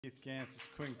Gance's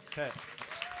Quintet.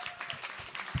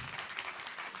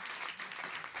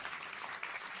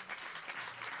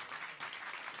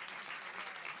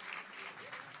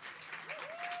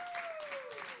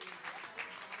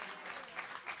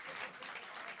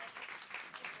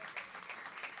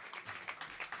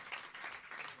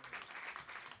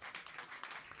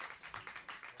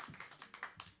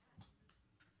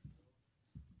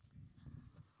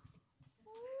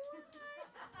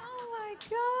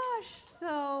 Gosh,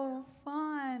 so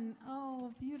fun.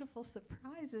 Oh, beautiful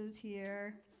surprises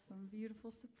here. Some beautiful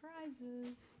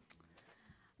surprises.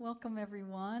 Welcome,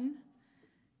 everyone.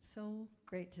 So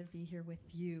great to be here with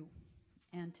you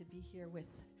and to be here with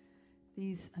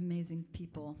these amazing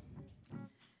people.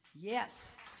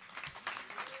 Yes.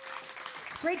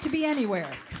 It's great to be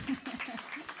anywhere.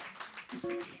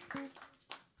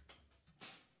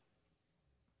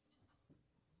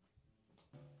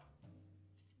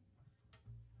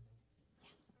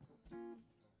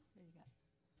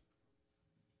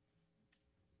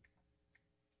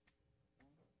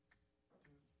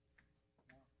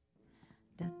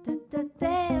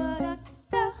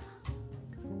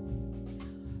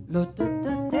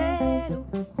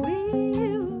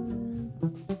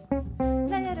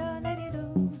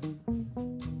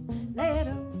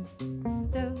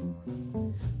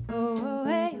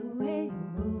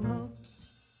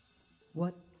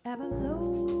 Whatever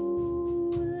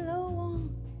Lola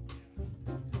wants,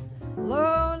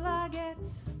 Lola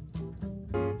gets.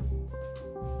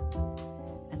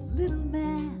 And little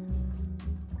man,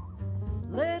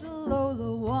 little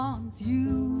Lola wants you.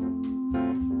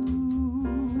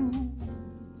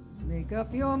 Make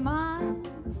up your mind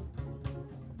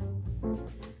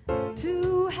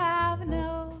to have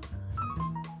no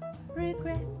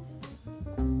regrets.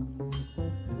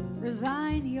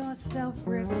 Resign yourself,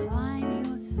 recline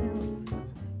yourself,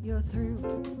 you're through.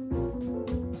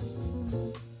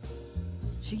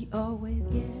 She always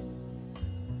gets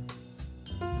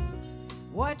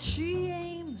what she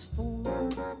aims for,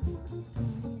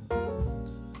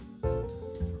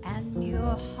 and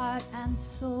your heart and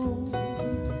soul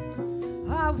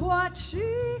are what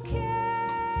she came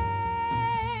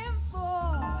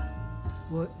for.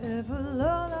 Whatever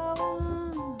Lola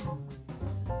wants,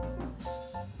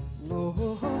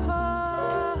 Lola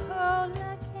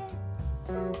gets.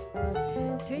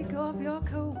 Take off your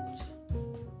coat.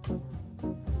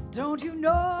 Don't you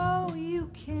know you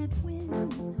can't win?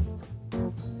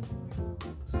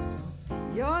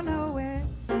 You're no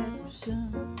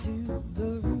exception to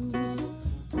the rule.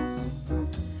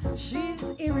 She's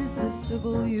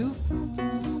irresistible, you fool.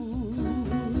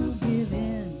 Give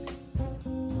in.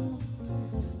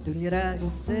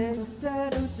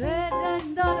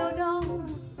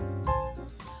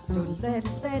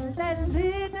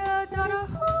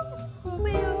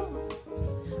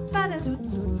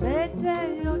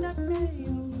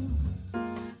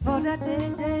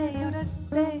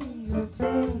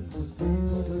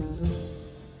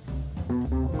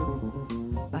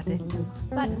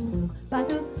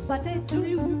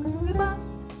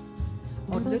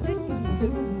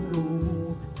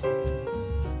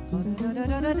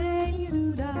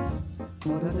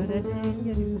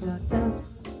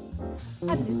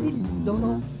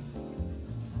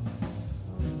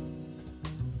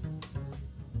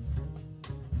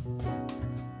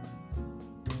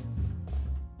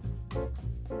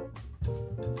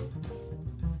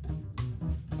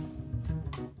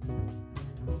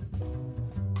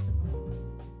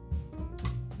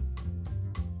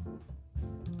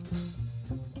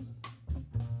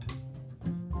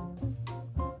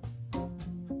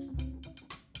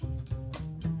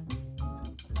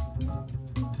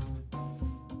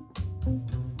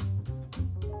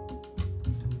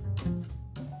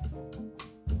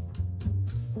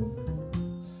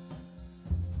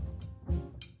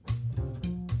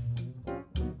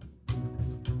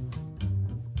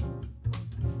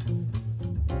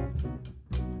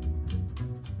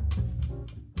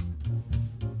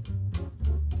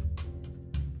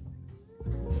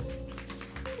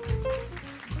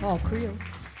 Oh, Creel.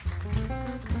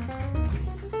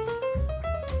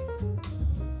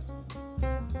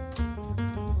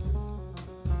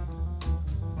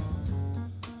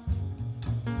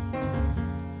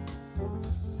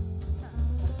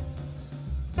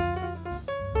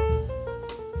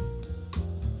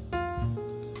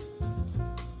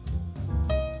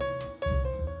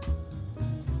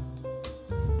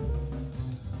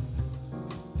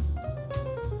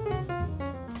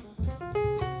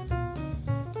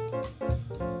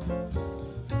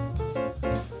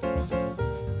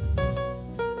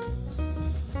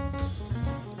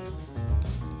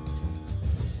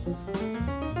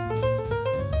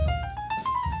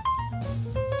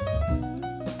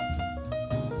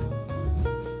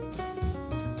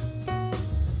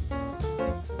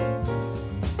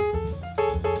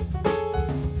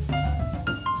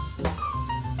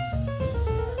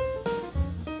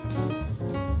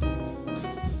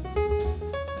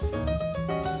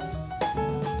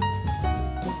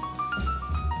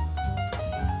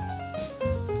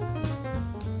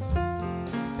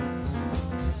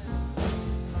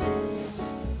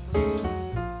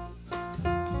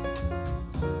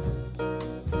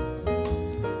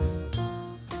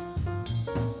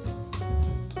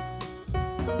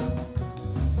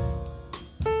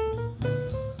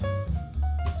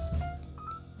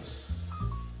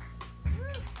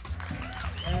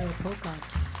 Pocock.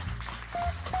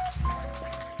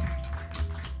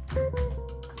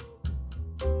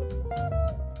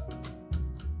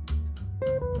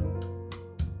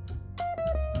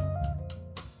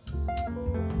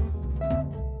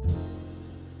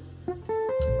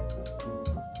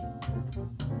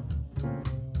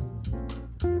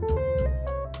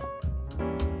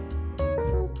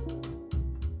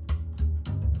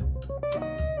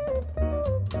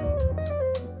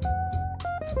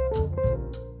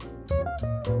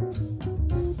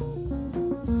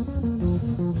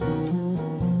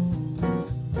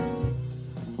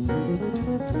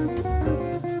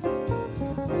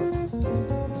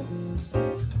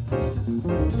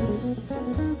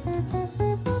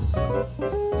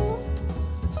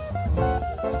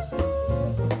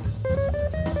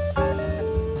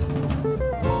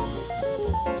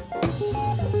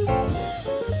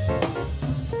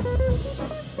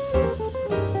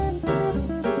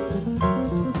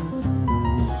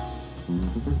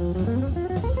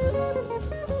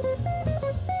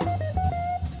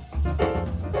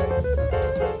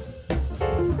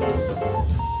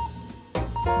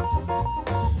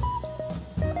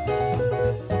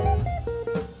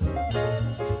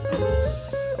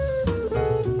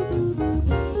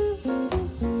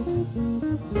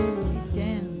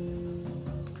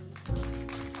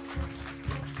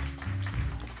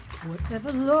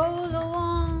 Whatever Lola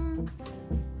wants,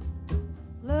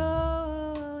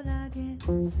 Lola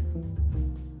gets.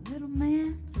 Little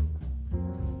man,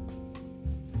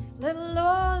 little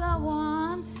Lola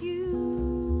wants you.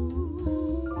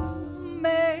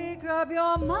 Make up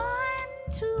your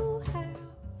mind to have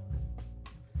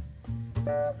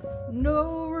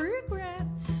no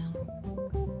regrets.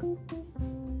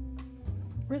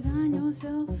 Resign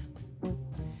yourself,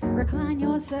 recline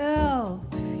yourself,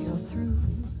 you're through.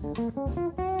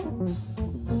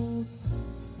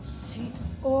 She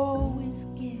always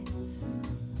gets,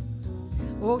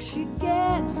 oh, she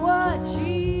gets what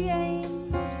she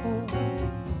aims for.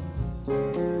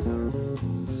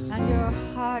 And your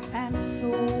heart and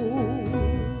soul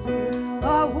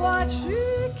are what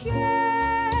she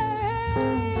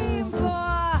came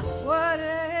for.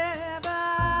 Whatever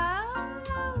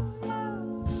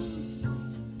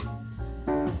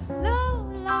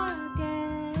Lola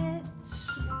gets.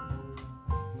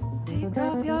 Take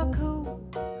off your coat,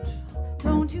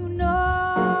 don't you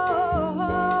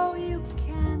know you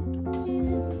can't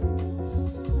win?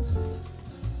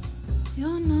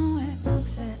 You're no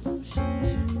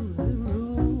exception to the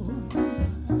rule.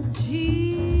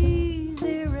 She's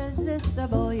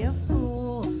irresistible, you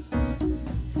fool.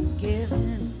 Give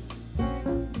in.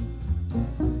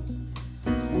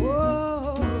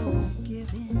 Whoa,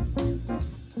 give in.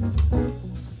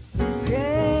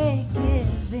 Hey,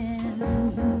 give in.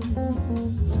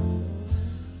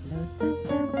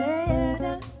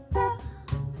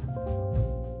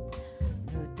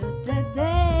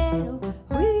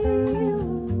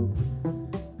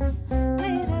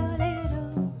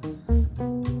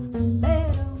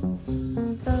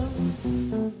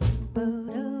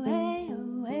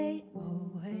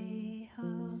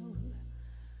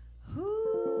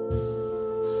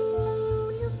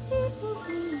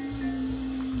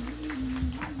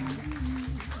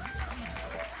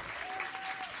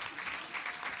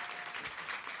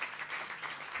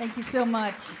 Thank you so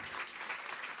much.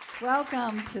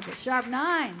 Welcome to the Sharp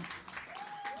Nine.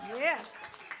 Yes.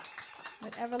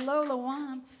 Whatever Lola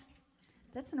wants.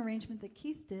 That's an arrangement that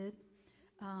Keith did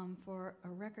for a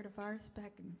record of ours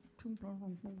back in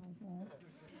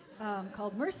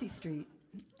called Mercy Street.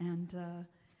 And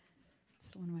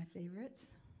it's one of my favorites.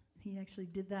 He actually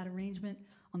did that arrangement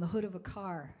on the hood of a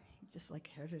car. He just like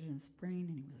heard it in his brain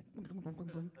and he was like,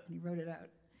 and he wrote it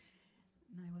out.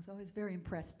 And I was always very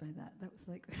impressed by that. That was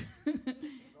like...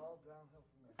 It's all downhill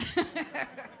from there.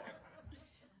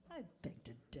 I beg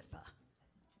to differ.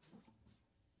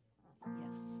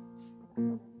 Yeah.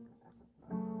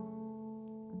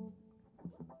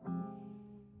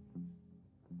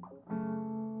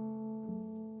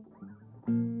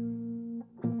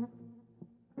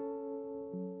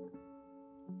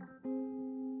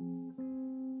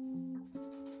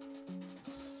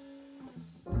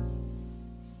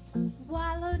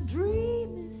 While a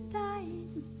dream is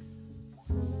dying,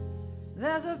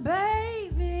 there's a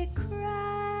baby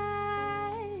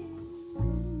crying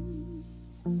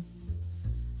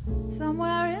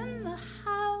somewhere in the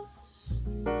house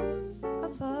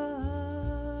above.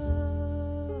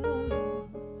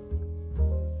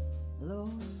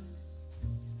 Lord,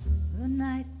 the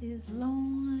night is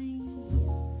lonely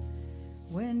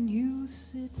when you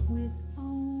sit with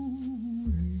only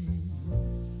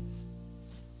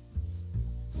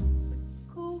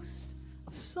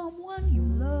someone you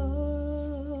love.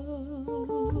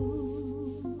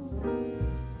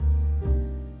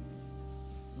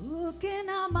 Looking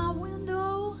out my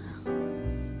window,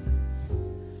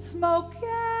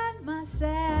 smoking my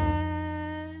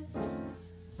sad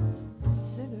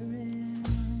cigarette.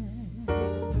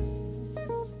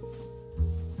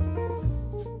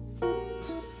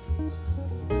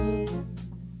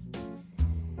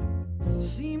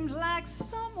 Seems like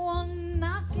someone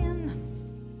knocking,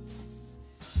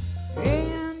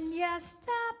 and you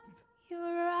stop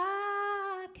your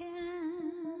rocking,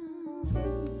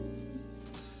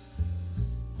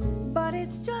 but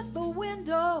it's just the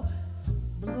window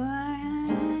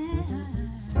blind.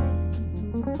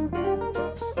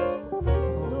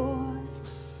 Lord,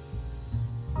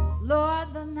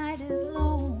 Lord, the night is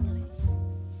lonely,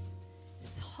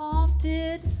 it's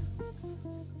haunted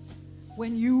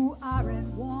when you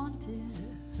aren't wanted.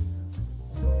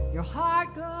 Your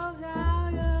heart goes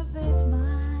out of its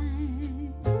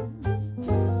mind.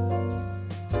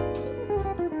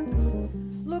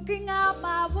 Looking out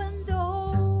my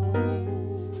window,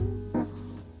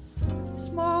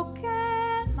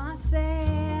 smoking my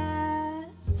sad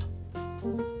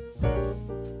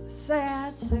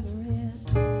cigarette.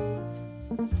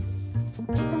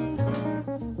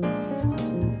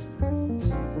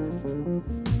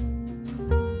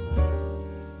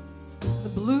 The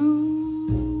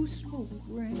blue smoke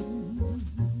rings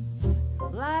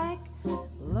like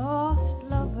lost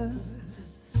lovers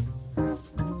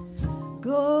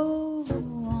go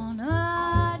on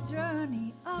a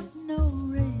journey of no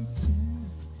return.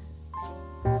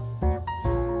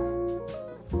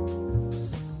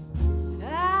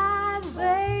 As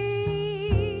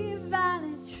they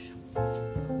vanish,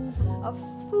 a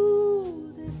fool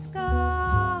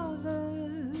discovers,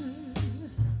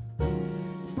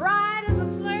 bright as a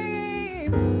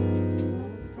flame,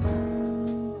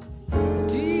 the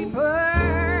deeper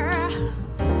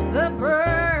the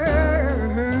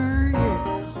burn.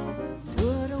 Yeah.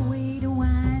 What a way to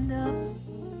wind up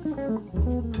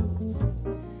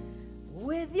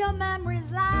with your memories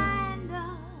lined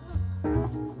up,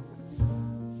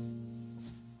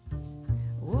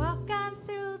 walking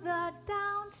through the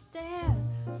downstairs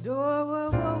door.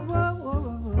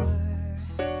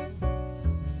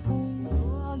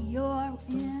 Oh, your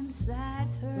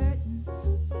inside's hurting,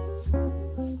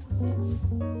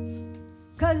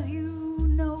 'cause you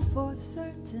know for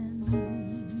certain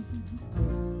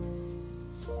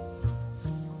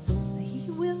that he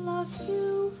will love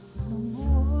you no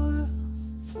more.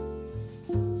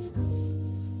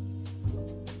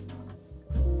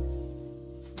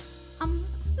 I'm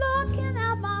looking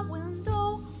out my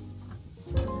window,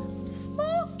 I'm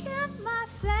smoking my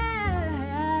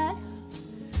sad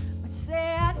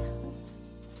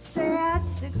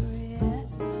cigarette.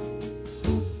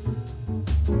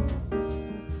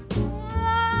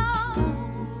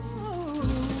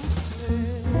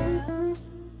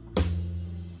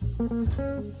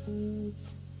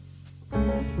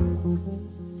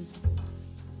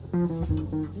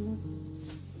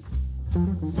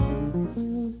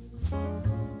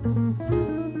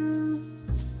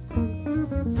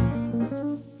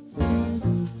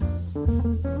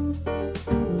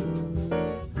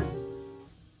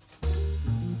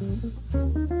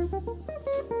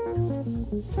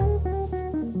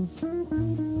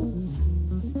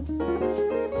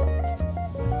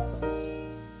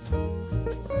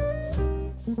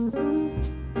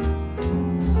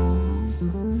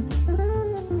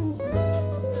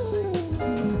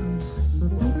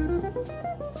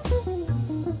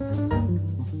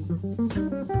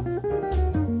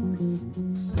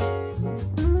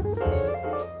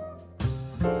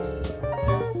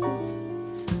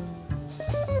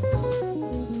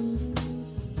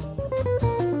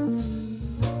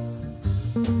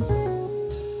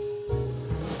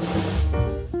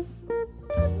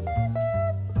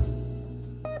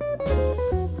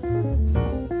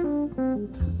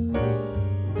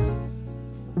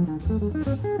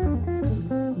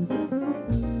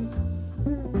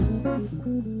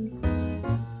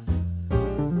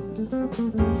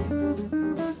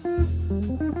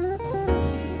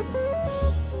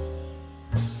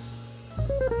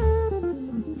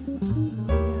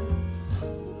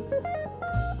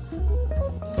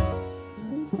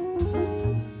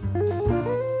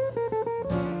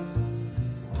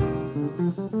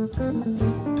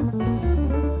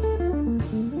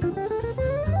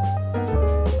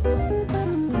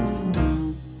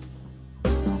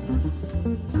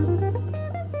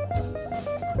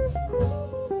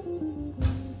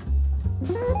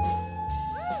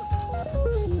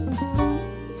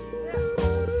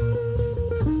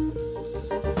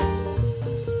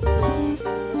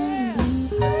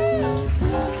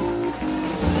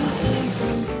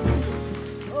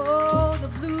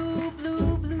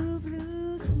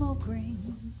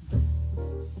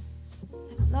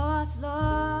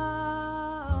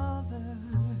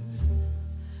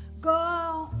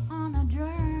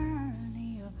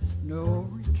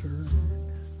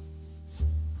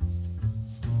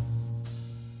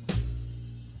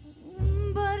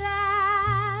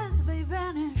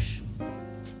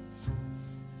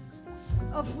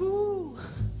 a fool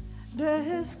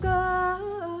discovers,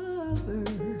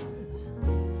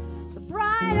 the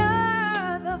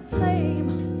brighter the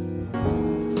flame,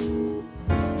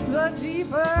 the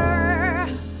deeper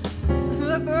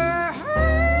the burn.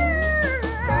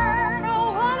 Oh,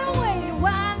 what a way to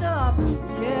wind up,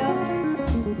 yes,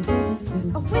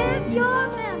 with your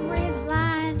memories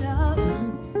lined up,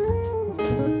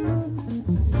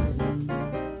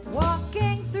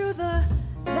 walking through the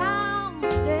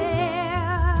downstairs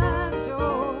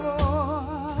door,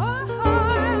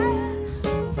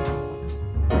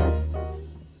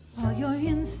 while your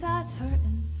inside's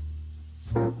hurting,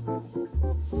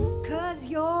 'cause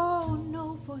you'll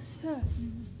know for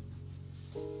certain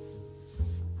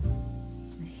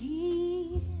that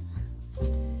he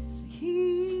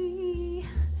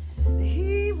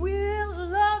will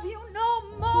love you no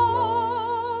more.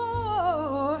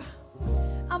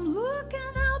 I'm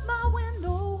looking out my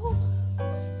window,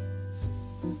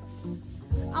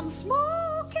 I'm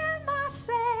smoking my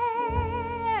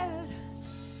sad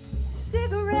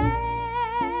cigarette.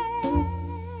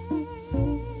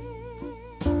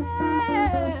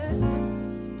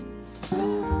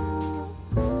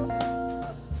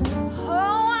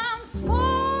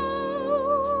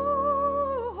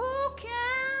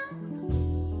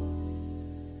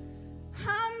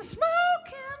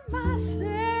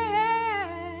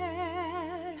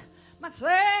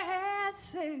 Sad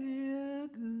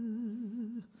cigarette.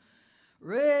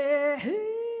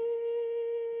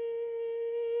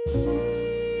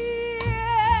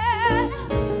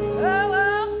 Oh,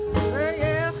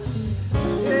 yeah,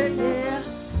 yeah, yeah.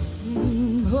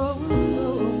 Oh,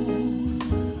 oh.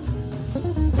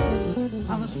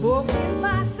 I'm smoking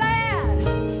my sad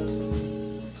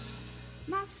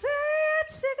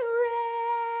cigarette.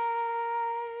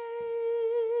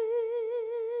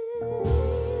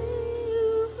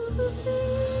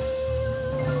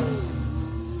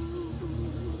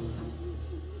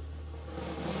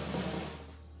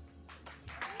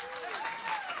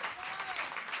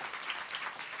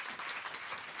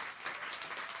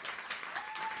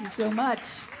 Thank you so much.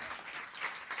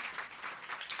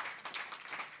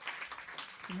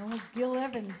 It's an old Gil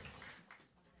Evans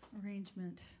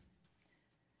arrangement.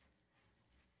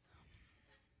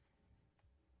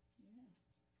 Yeah.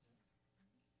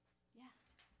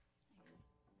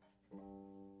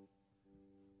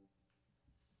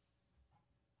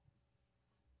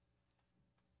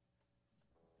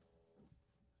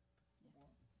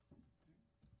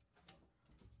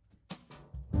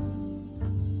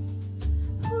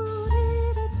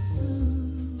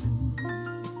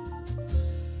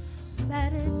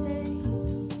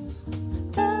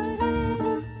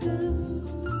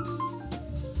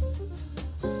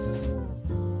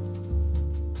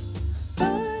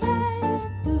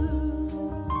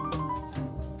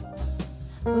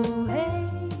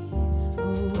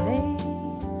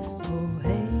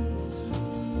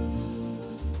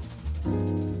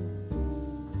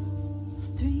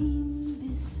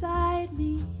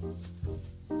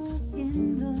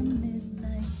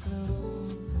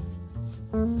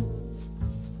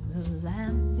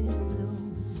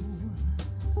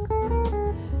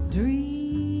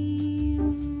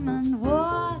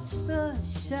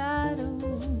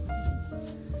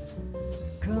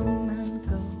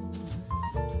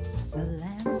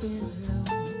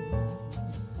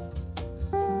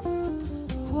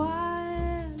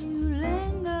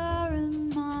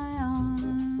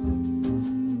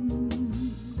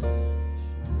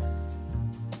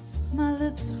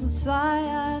 Sigh,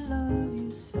 I love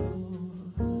you so,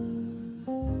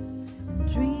 and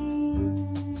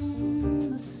dream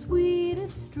the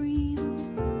sweetest dream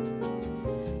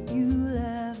you'll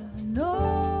ever know.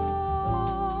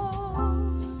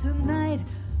 Tonight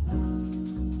the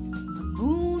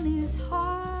moon is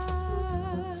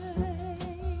high,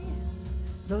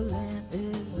 the lamp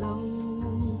is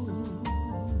low.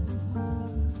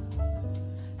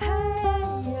 Hey,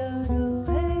 you do,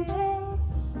 hey, hey,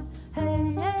 hey,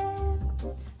 hey.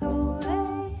 Oh,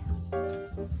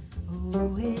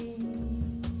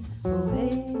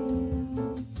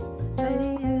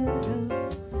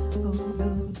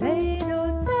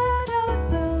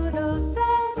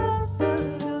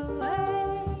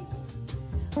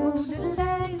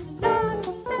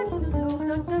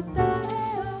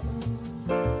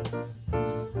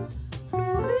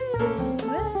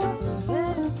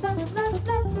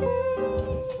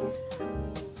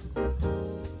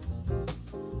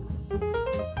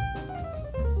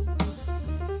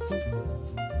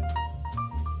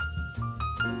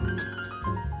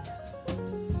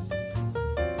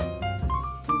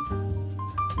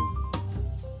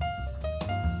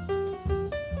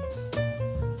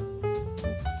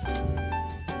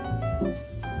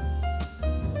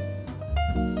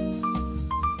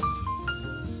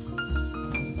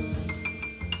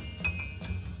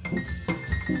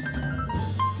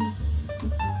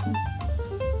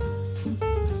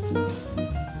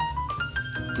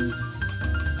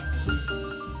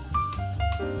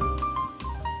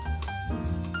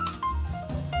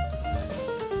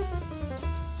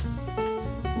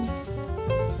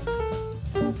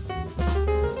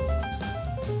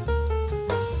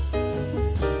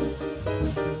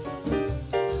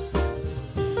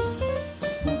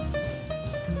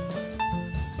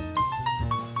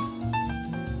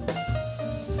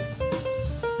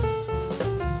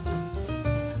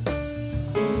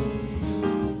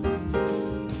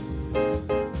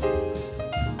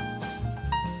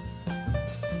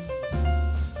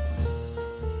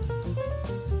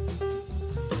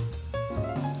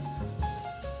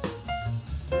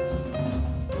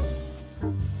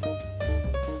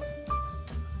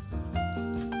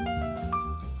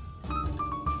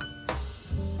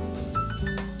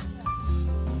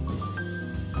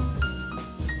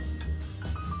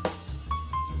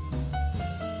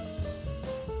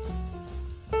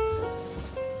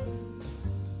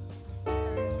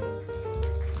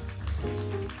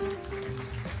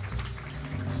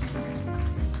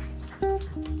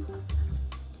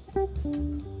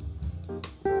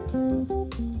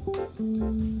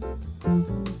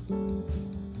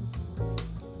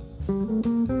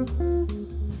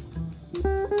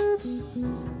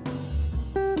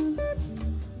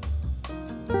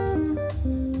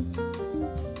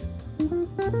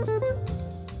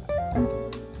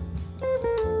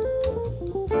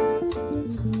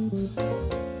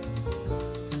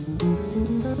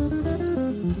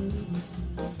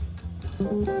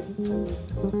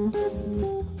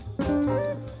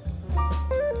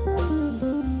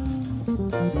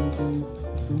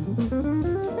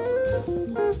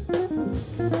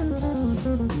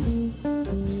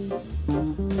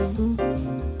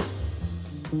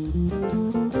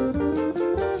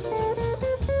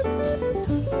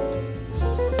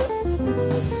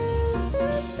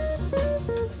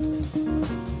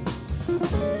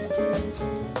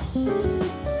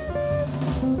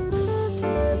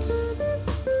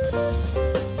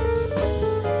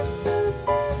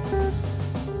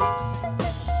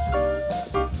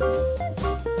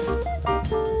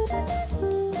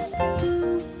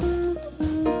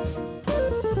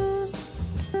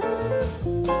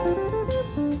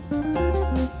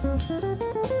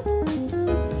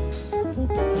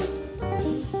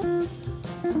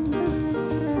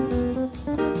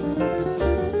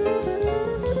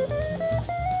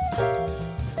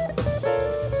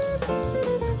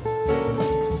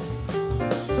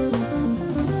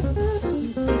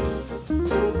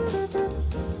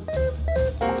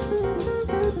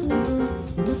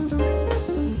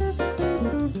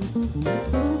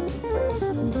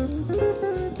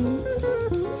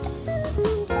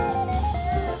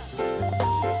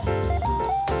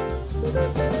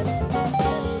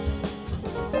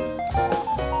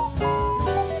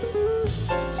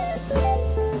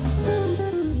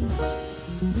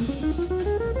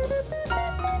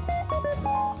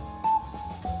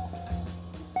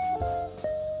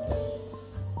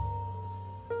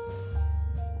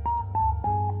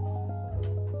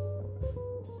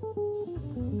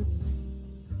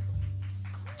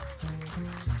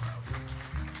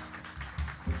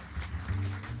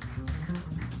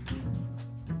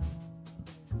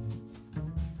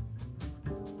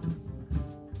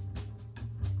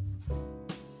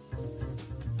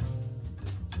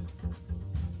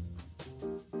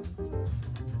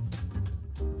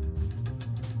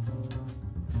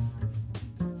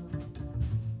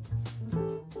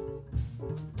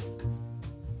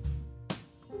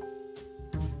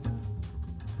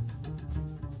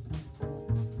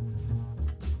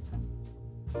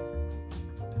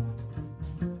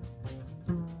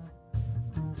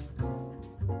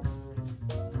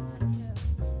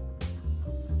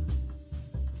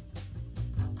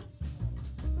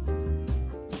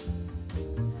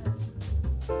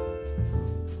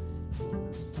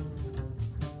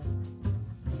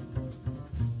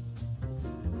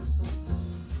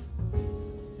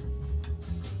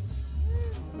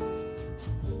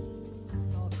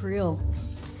 Creel.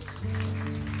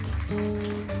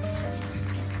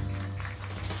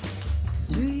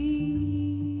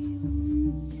 Dream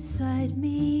beside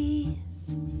me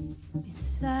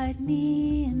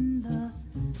in the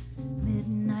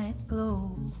midnight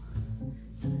glow.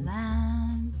 The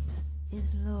lamp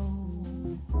is low.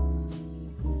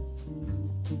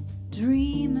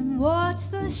 Dream and watch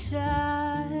the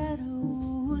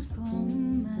shadows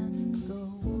come and go.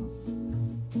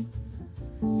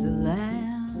 The lamp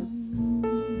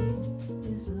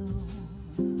is low.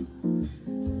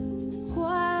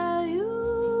 While you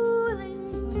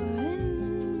linger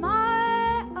in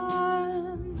my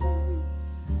arms,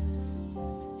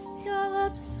 your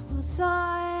lips will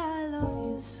sigh, I love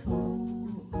you so.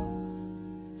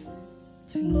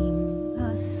 Dream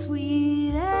the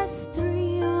sweetest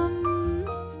dream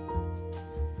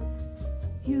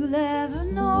you'll ever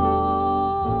know.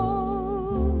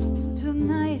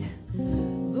 Tonight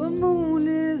the moon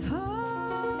is high,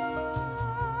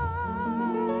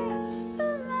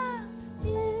 the lamp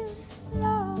is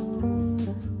low.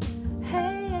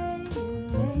 Hey, hey,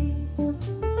 hey.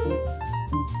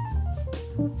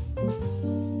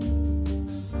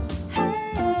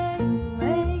 Hey,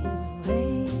 hey,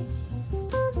 hey.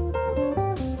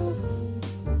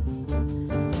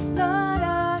 La,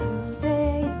 da,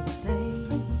 day, day.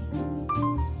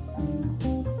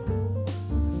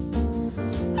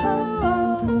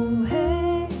 Oh,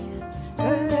 hey,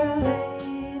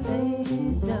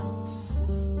 day, do.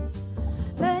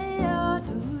 Lay out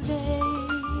today.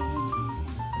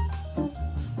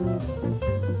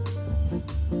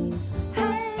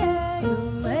 Hey, hey,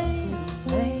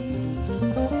 hey.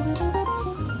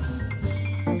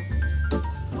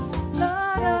 La,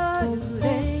 da,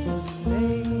 day,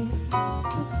 day.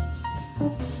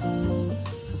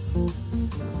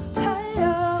 Hey,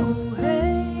 oh,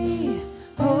 hey,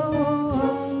 oh,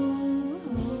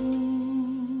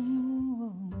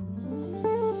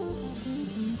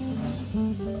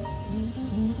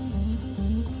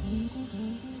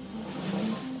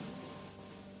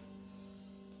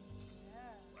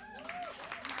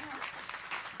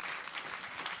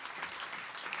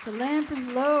 The lamp is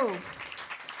low.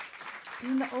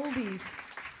 Doing the oldies.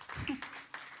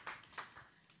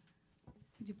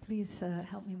 Would you please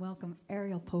help me welcome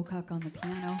Ariel Pocock on the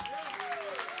piano.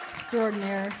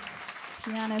 Extraordinaire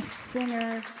pianist,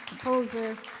 singer,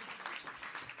 composer,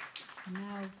 and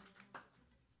now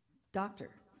doctor.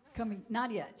 Coming, not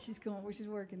yet. She's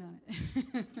working on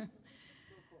it.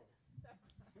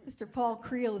 Mr. Paul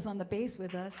Creel is on the bass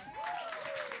with us.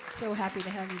 So happy to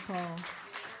have you, Paul.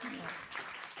 Yeah.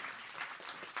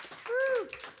 Woo!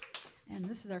 And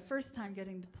this is our first time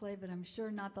getting to play, but I'm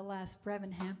sure not the last.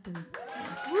 Brevan, Hampden.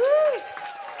 Woo!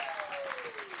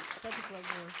 Such a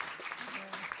pleasure.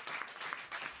 Yeah.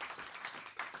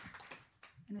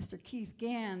 And Mr. Keith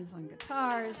Ganz on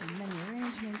guitars and many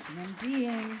arrangements and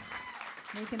MDing,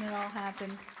 making it all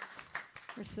happen.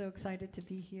 We're so excited to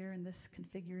be here in this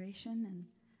configuration and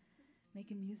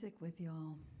making music with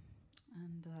y'all.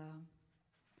 And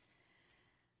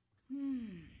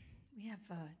we have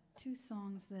two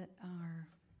songs that are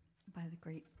by the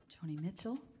great Joni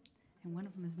Mitchell, and one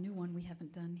of them is a new one we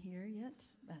haven't done here yet.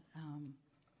 But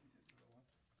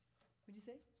what'd you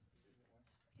say?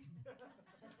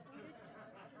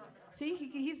 See,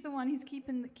 he's the one. He's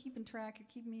keeping track. You're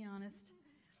keeping me honest.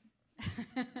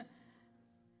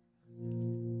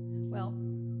 Well,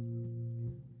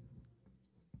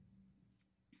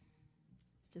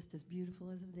 it's just as beautiful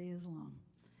as the day is long.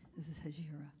 This is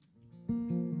Hejira.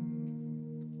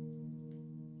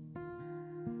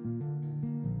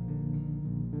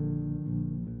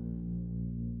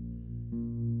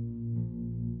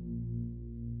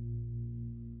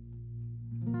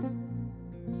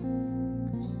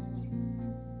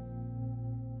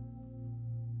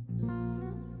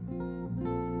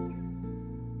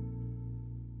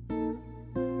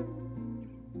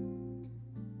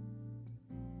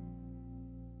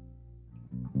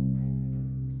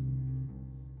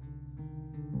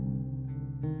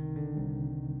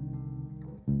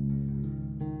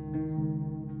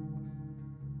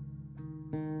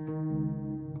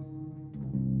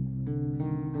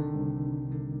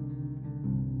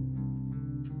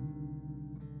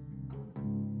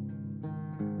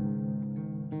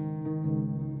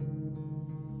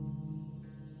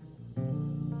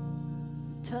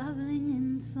 Traveling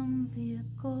in some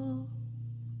vehicle,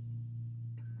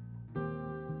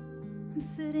 I'm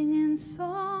sitting in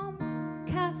some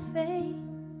cafe,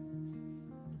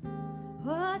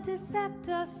 a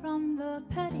defector from the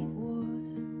petty wars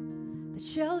that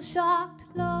shell-shocked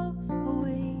love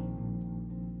away.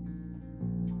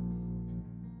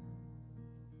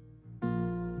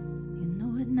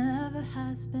 never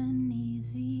has been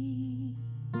easy.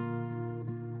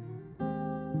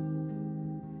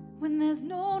 When there's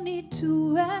no need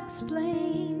to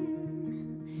explain,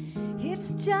 it's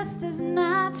just as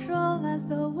natural as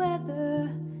the weather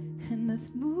and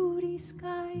this moody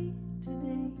sky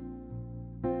today.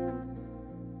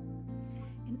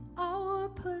 In our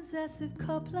possessive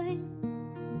coupling,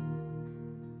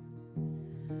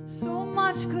 so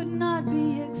much could not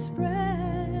be expressed.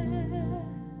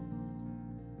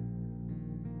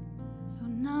 So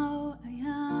now I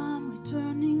am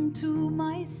returning to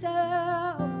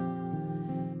myself,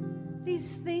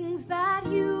 these things that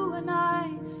you and I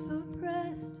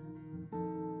suppressed.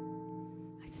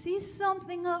 I see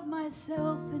something of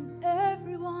myself in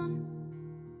everyone,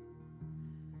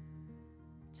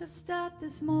 just at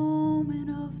this moment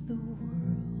of the world.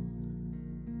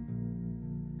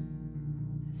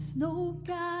 Snow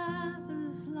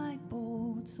gathers like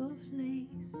bolts of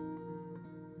lace,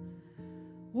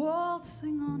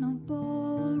 waltzing on a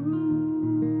ballroom,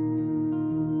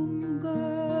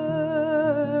 girl.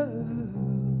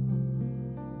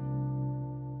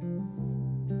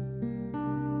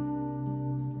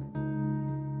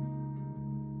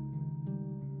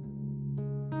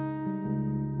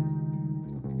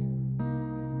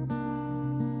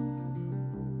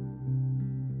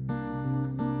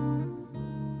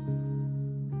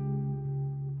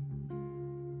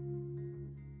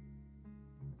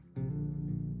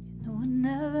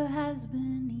 Never has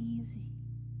been easy.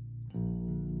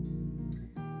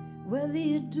 Whether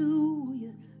you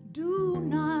do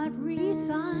not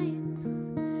resign,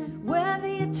 whether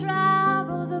you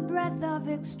travel the breadth of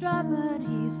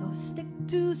extremities or stick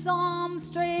to some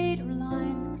straighter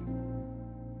line.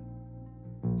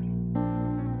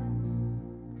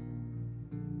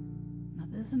 Now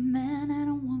there's a man and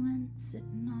a woman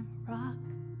sitting on a rock.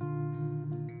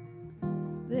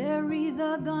 They're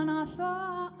either gonna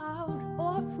thaw out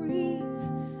or freeze.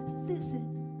 Listen,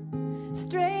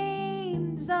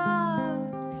 strains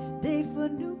of Dave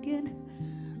Finucane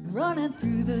running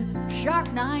through the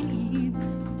sharp 9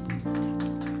 heaves.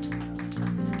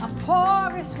 I'm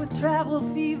porous with travel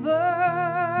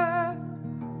fever,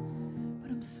 but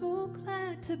I'm so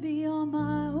glad to be on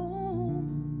my own.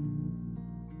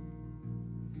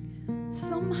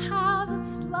 Somehow the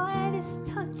slightest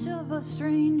touch of a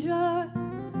stranger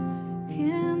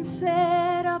can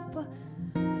set up a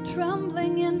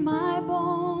trembling in my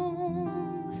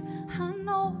bones. I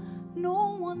know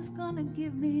no one's gonna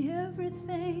give me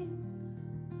everything.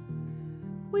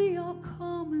 We all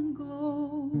come and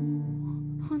go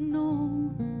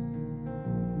unknown,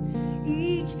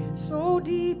 each so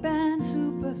deep and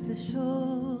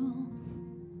superficial.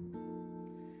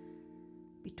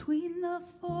 Between the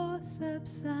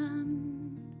forceps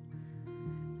and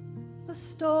the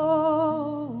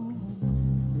stove.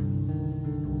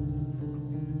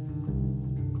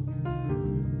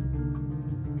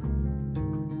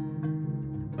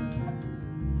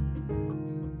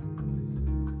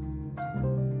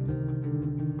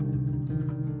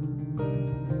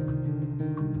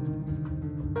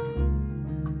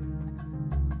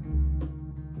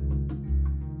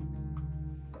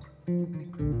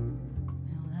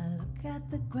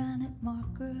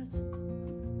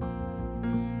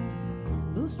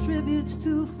 Tributes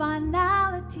to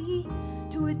finality,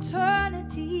 to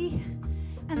eternity,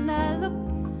 and I look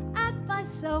at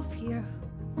myself here,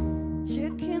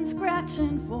 chicken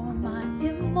scratching for my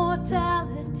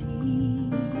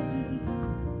immortality.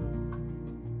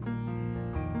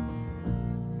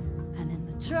 And in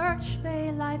the church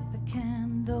they light the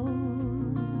candles,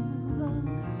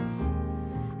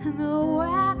 and the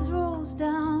wax rolls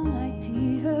down like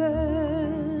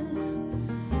tears.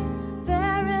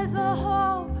 There is the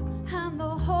hope and the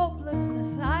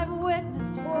hopelessness I've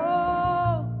witnessed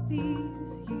all these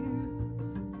years.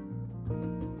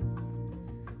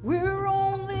 We're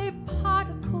only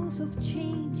particles of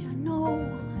change, I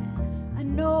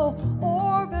know,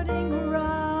 orbiting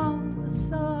around the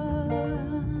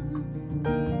sun.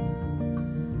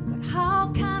 But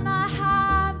how can I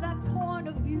have that point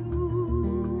of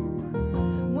view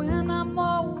when I'm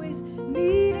always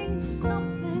needing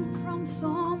something from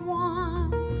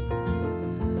someone?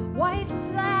 White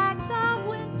flags of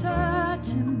winter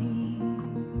chimneys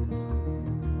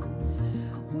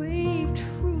wave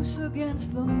truce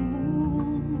against the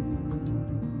moon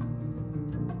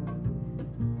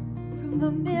from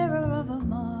the mirror of a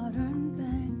modern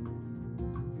bank,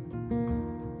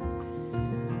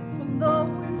 from the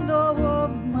window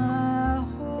of my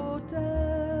hotel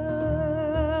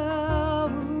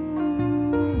room.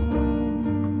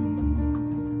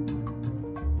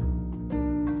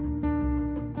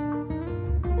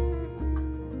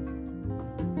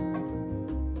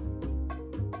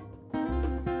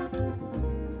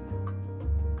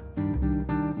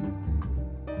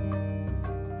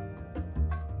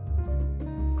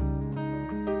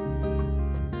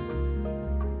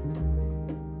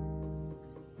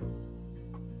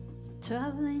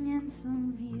 traveling in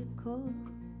some vehicle.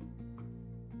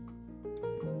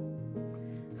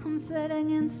 I'm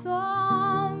sitting in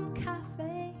some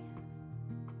cafe,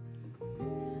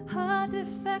 a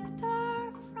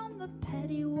defector from the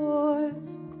petty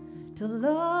wars, till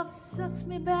love sucks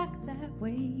me back that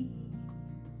way.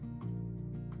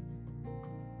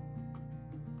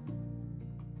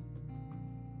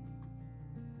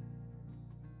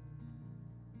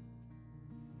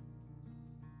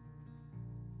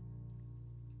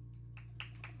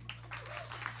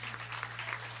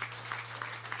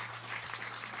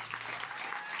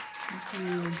 Thank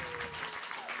you.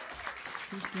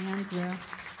 Who's Ganz there?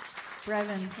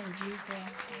 Brevan, here's you.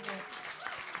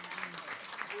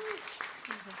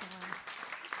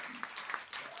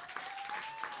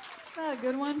 Is that a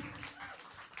good one?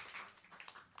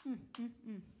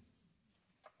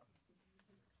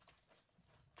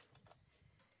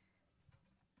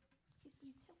 He's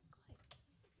been so good.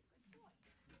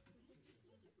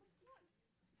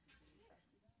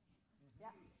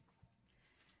 Yeah.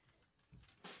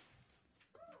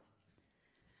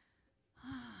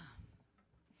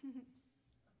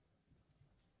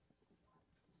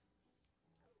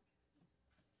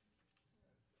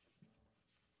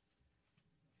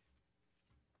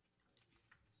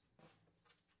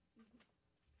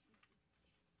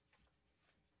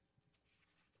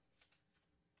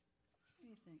 What do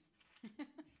you think?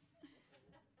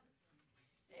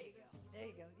 There you go. There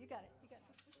you go. You got it. You got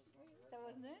it. That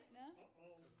wasn't it? No?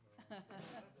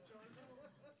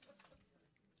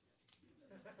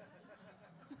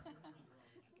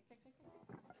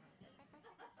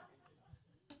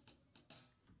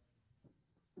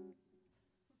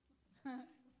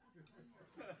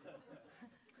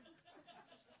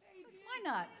 Why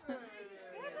not? That's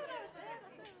what I was saying.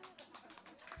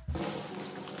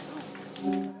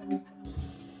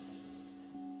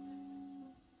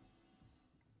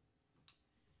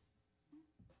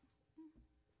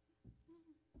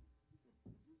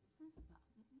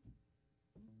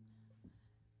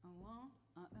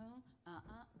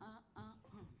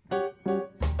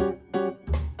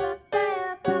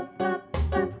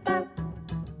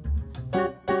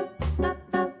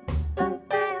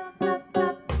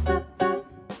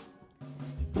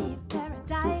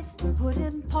 Put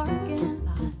in parking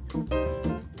lot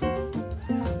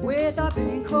with a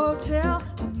pink hotel,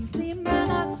 a museum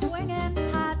and a swinging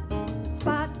hot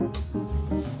spot.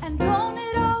 And don't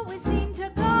it always seem to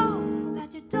go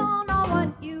that you don't know what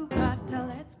you got till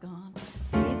it's gone?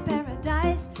 Leave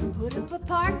paradise, put up a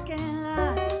parking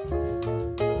lot.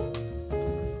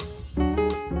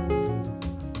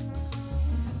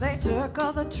 They took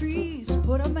all the trees,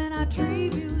 put them in a tree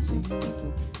museum.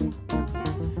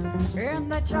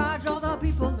 And they charge all the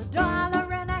people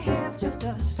 $1.50 just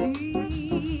to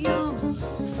see 'em.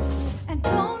 And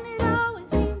don't it always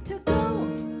seem to go?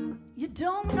 You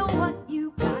don't know what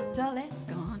you got till it's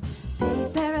gone. Pay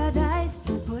paradise,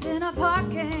 put in a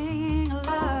parking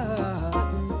lot.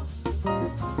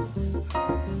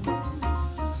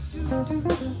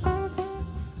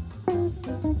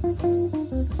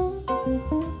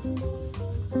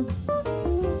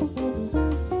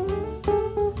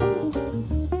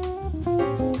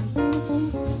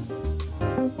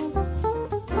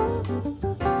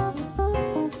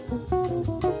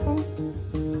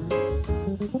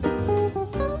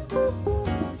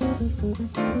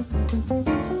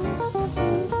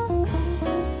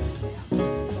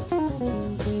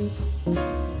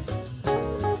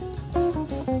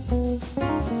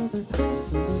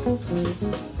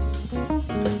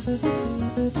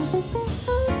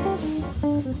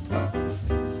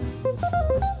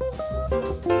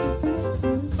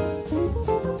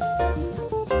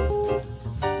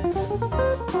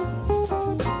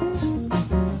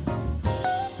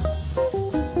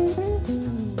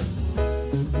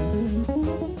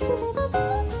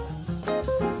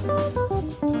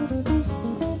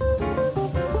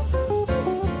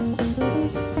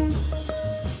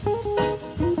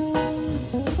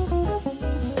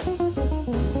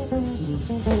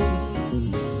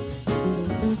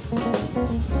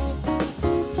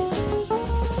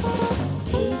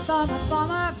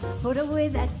 Put away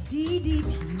that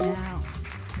DDT now.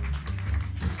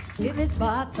 Give me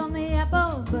spots on the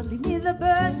apples, but leave me the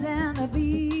birds and the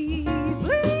bees,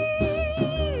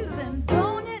 please. And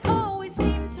don't it always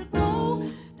seem to go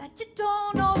that you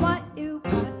don't know what you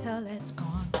got till it's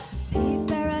gone? Pave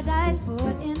paradise,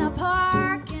 put in a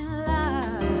parking lot.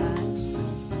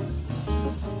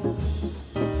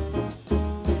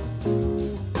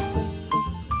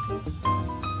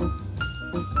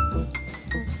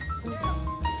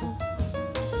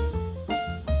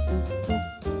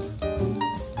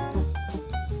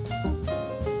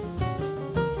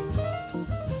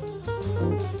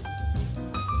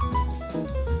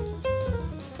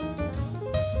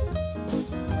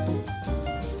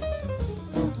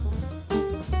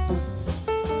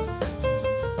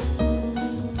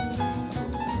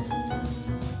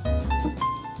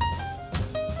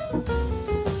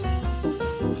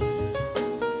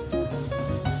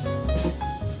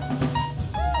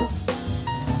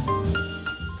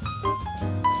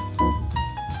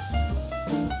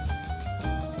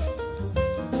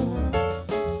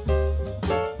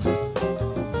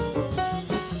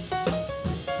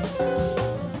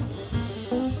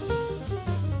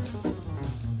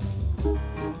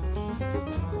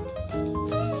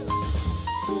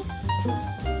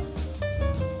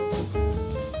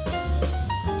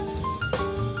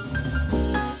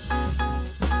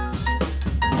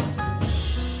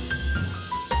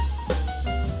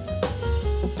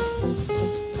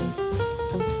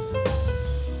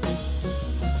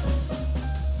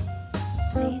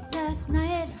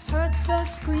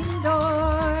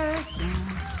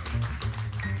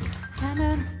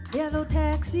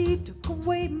 backseat took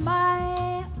away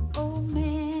my old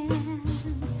man.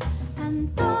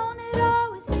 And don't it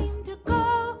always seem to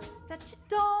go that you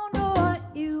don't know what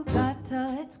you got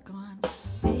till it's gone?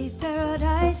 Paved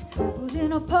paradise, put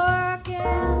in a parking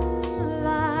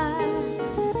lot.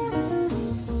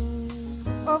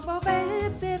 Oh,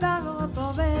 baby,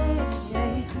 oh, baby.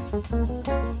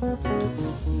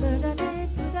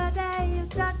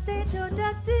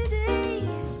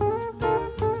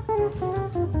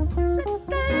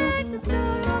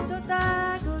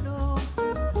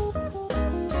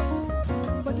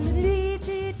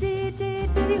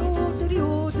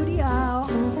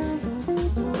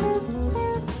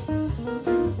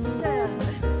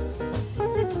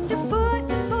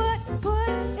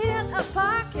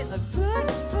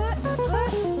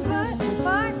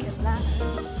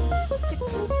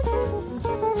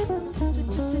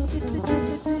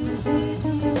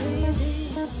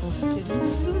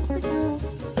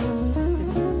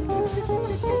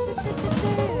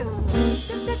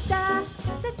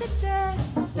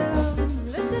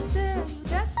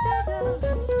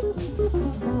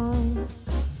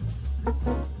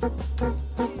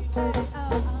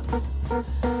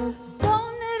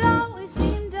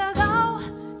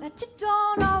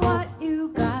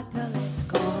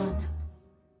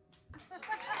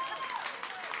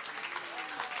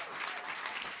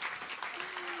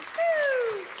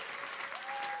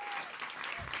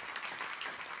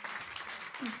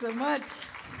 Thanks so much.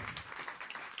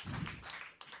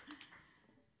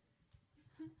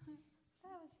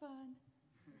 That was fun.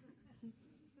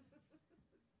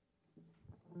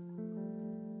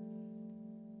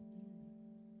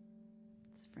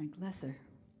 It's Frank Lesser.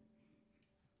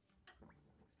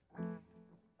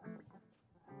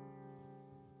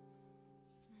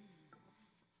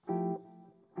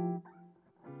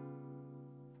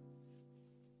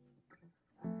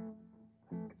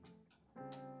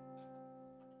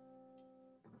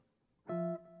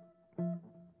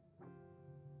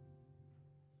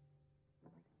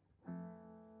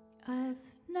 I've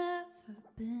never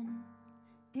been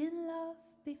in love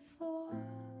before.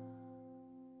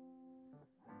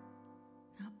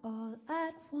 Now all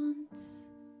at once,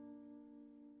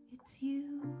 it's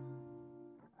you,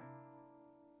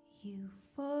 you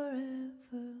forevermore.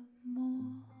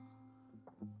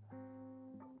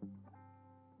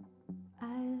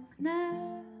 I've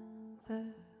never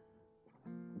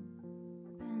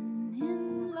been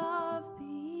in love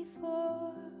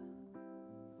before.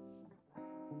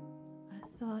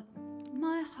 I thought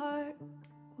my heart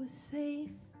was safe.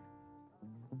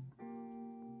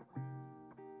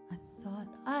 I thought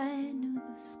I knew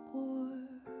the score.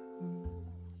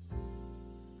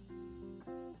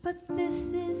 But this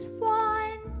is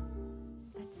wine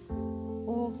that's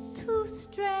all too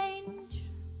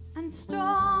strange and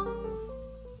strong.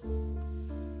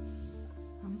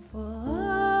 I'm full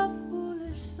of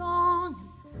foolish song,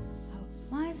 and how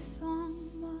my song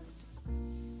must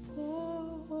pour.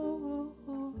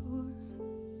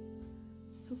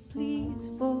 So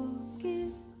please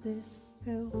forgive this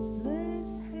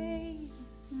helpless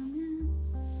haze I'm in.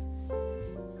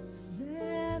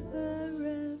 Never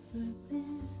ever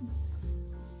been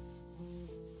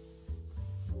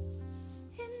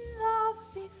in love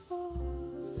before.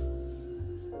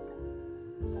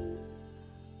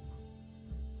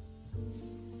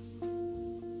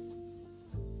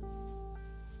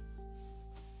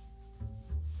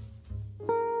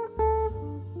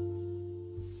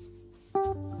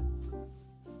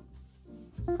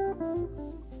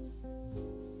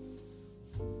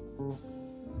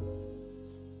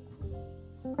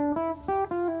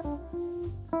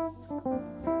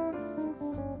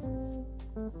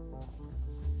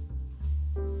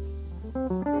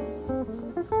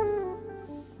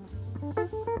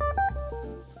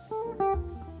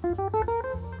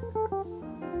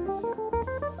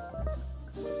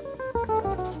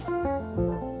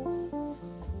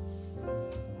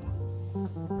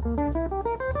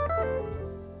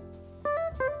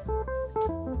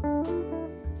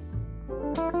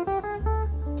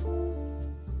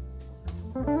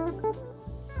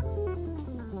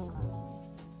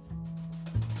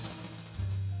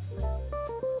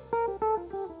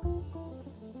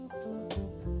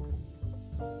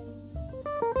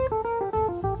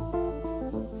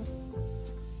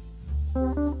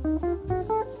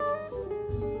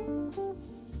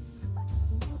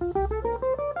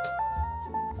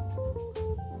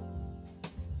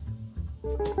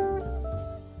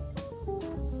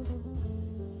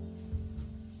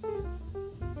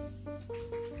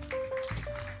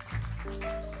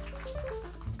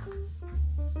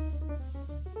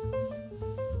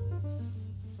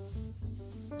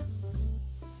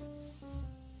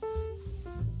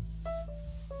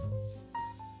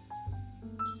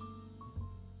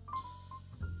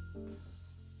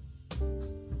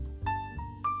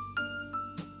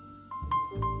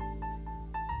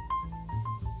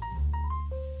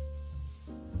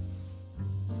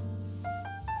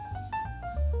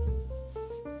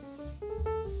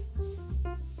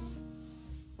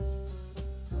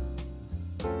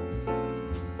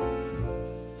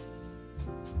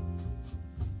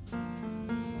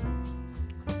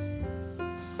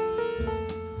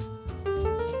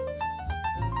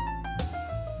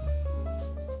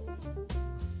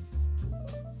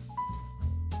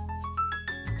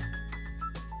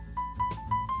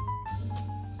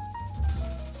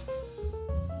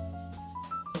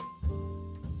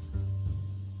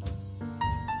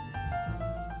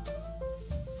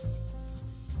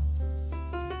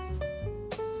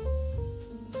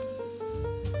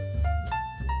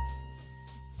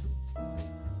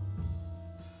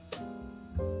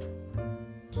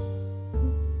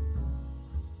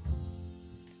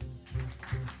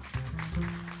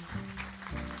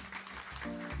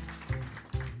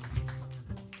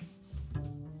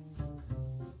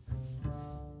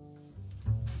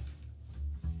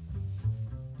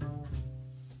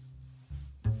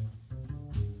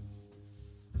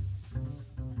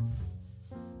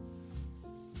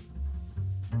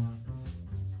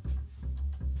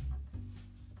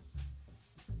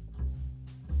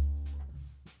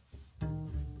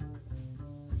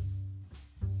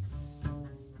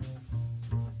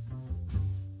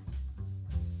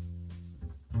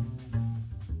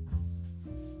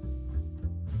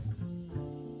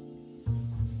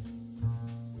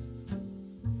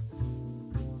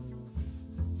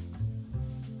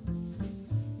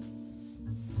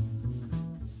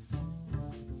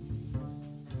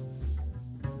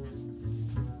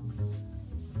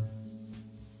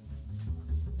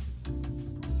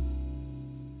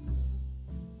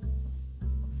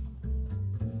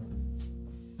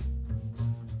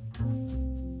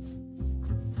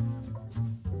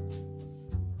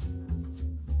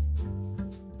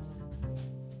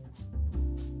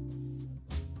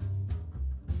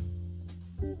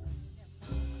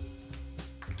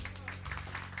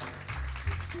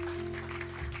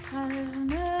 I've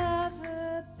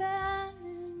never been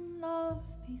in love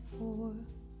before.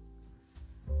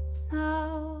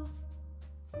 Now,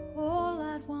 all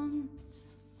at once,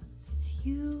 it's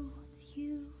you, it's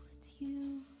you, it's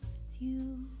you, it's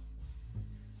you.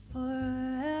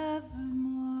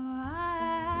 Forevermore,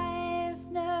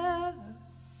 I've never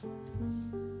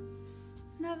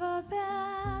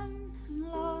been in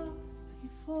love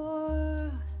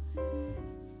before. I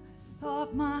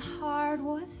thought my heart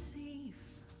was safe.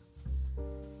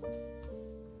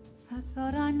 I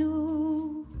thought I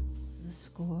knew the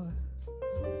score.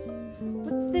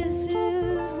 But this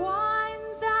is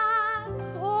wine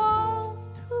that's all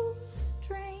too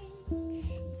strange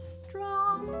and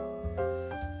strong.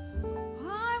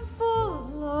 I'm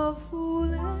full of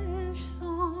foolish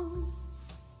song,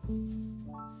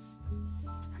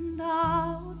 and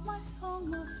out my song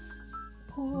must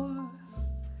pour.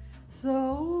 So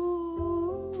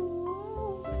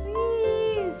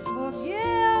please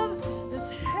forgive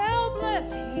this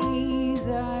helpless haze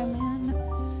I'm in.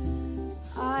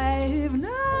 I've never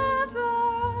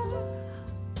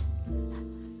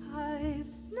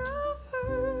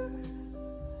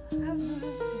ever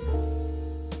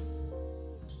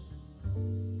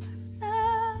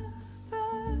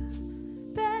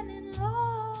been in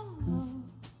love.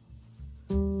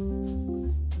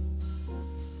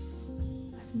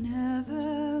 I've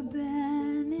never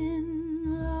been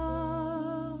in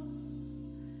love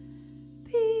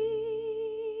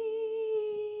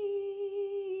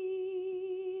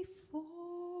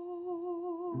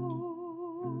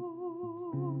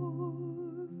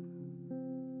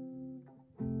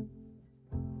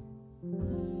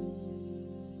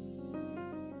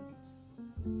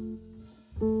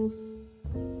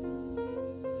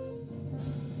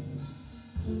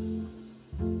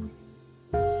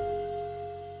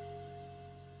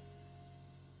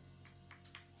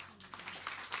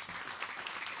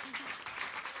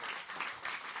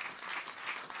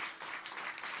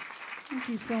Thank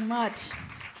you so much.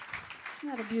 Isn't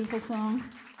that a beautiful song?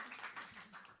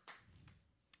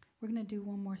 We're going to do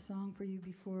one more song for you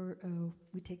before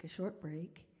we take a short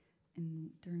break, and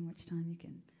during which time you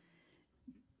can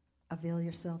avail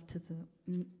yourself to the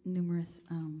numerous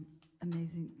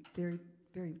amazing, very,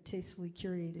 very tastefully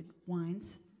curated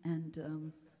wines and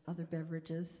other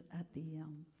beverages at the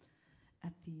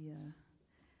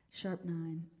Sharp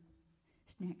 9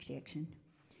 snack section,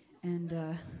 and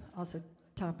also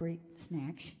top-rate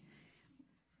snacks.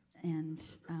 And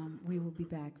we will be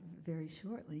back very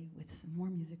shortly with some more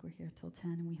music. We're here till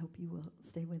 10, and we hope you will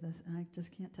stay with us. And I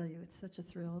just can't tell you, it's such a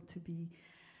thrill to be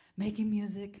making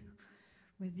music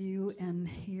with you and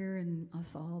here and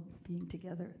us all being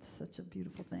together. It's such a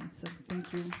beautiful thing. So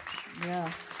thank you.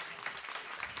 Yeah.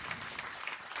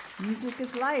 Music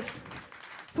is life.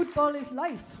 Football is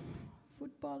life.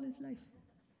 Football is life.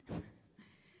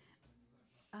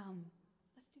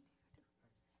 Let's do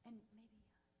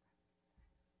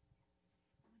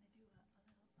and maybe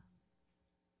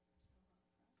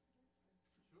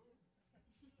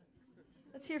I want to do a little.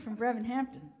 Let's hear from Brevan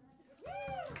Hampden.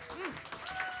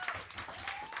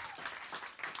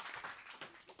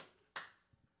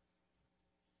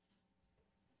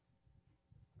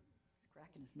 He's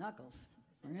cracking his knuckles.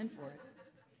 We're in for it.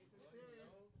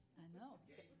 I know.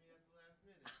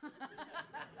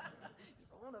 He's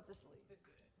rolling up his sleeve.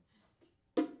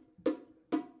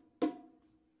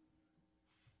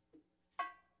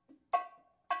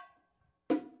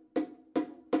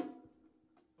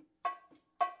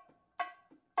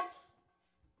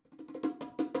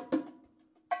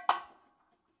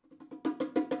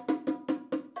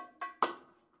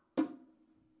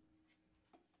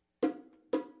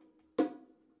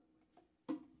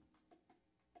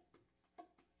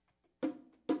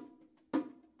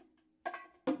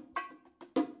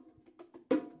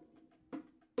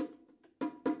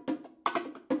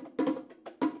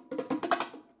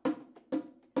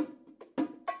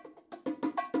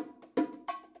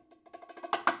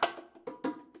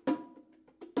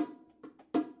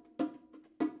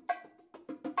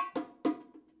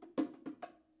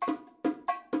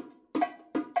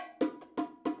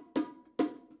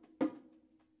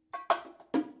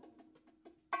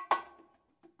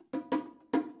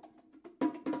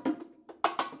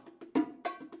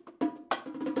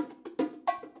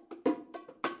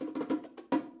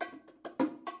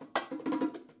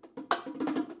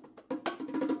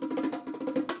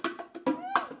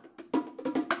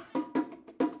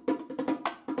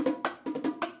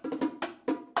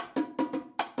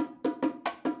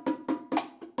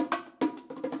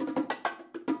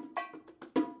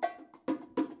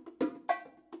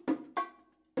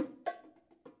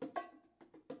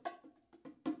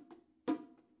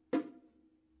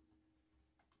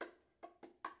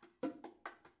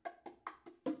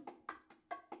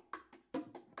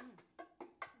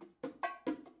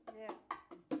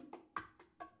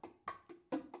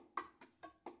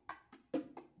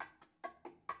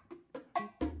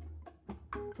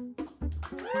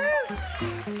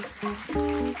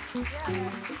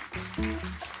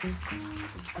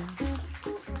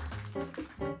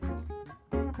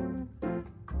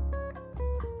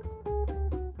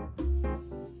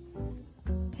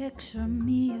 Picture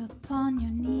me upon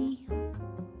your knee,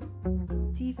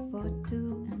 T for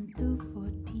two and two for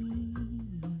tea,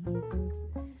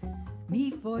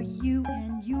 me for you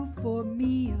and you for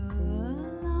me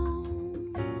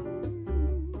alone.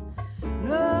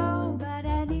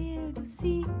 Nobody here to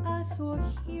see us or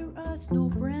hear us, no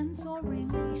friends or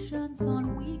relations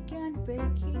on weekend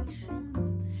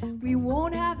vacations. We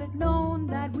won't have it known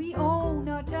that we own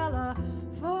a telephone,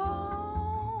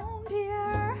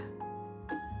 dear.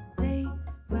 Day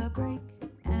will break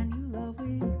and you love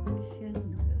we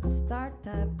can start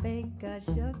to bake a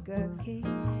sugar cake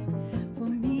for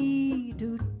me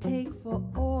to take for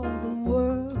all the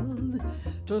world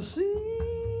to see.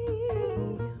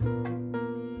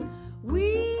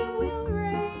 We will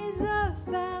raise a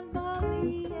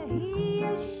family, he,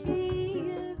 a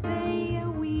she, a they, a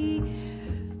we.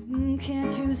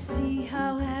 Can't you see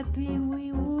how happy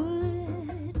we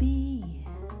would be?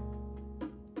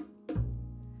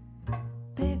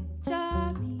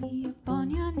 Picture me upon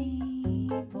your knee,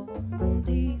 boom,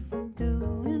 dee,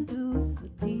 do, and do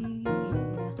for dee.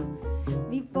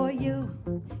 Me for you,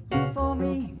 you for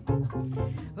me,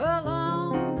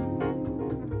 alone.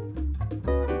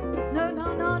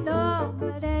 No,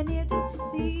 but any to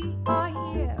see or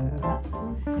hear us,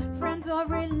 friends or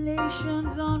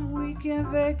relations on weekend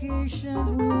vacations,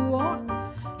 we won't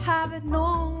have it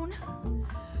known.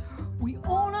 We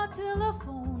own a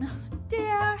telephone,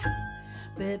 dear.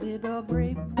 Baby, the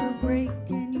break will break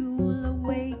and you will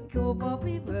awake. Oh,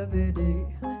 Bobby, baby,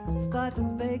 start to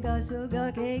bake a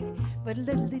sugar cake. But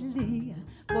little,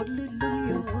 but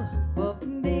little, but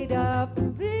da,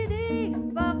 baby,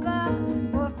 baba,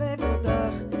 what baby, da,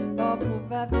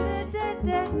 baba, baby,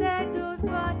 da, do,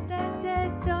 but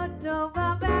da,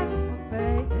 baba,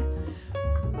 baby.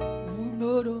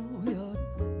 No,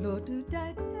 do,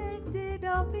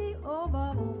 da, be, oh,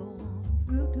 baba,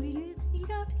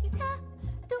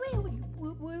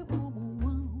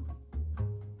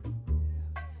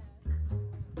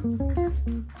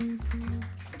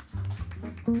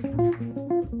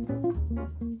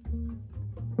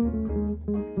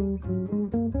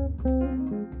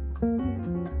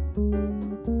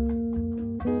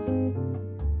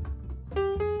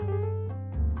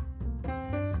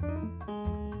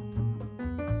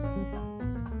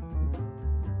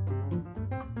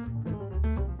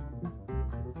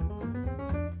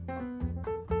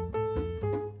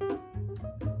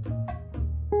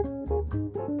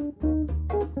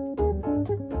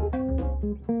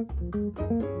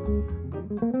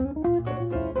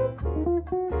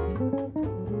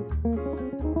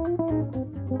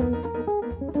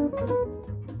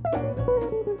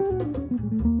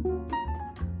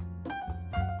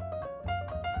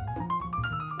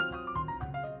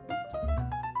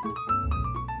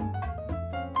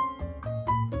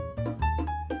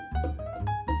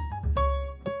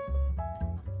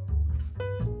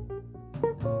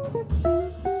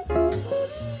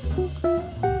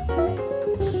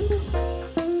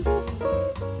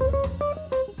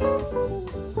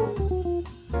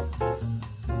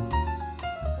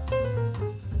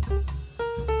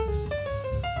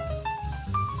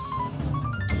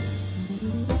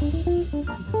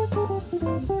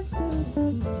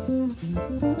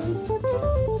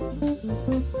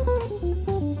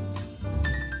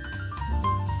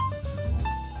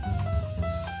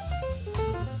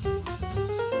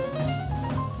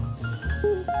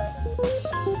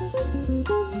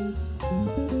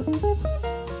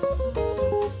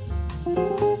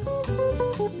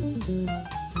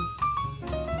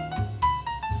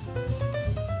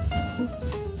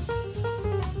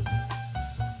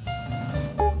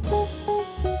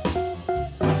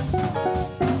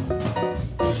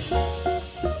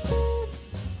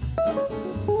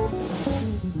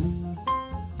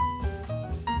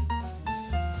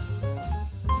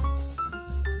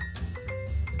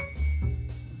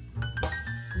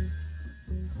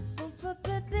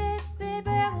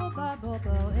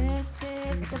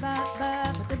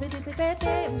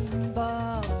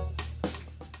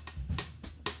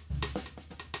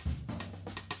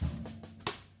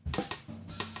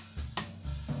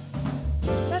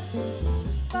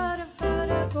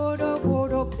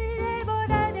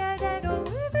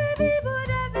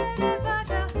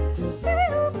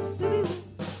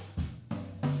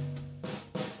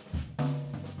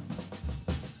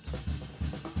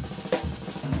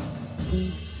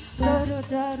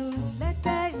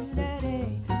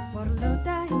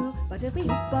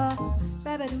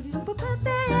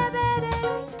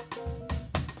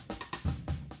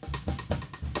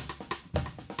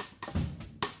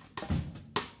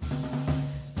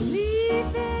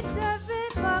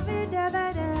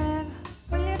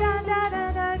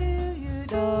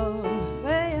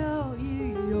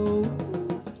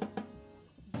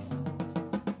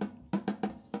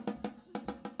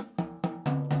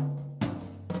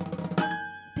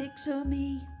 Picture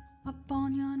me up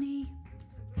on your knee,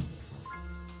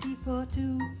 T for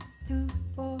two, two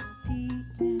for T,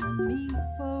 and me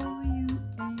for you,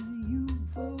 and you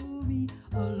for me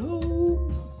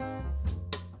alone.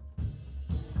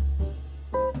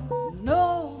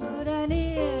 No, but I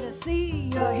need to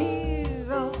see a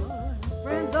hero,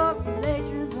 friends or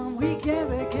relations on weekend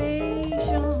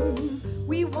vacations.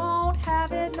 We won't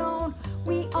have it known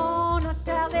we on a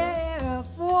telephone.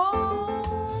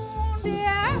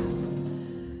 Yeah,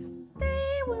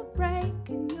 they will break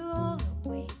and you'll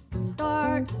awake and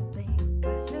start to bake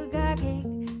a sugar cake.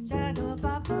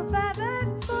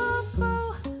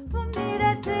 For me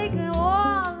to take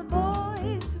all the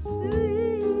boys to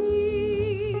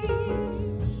see.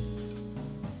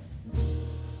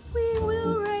 We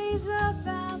will raise a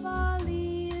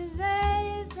family,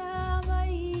 they, them,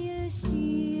 he,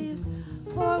 she,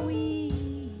 for we.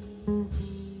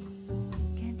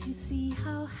 Can't you see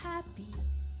how happy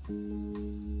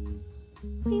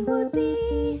we would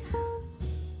be?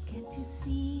 Can't you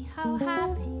see how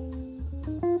happy?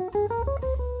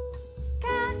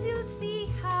 Can't you see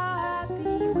how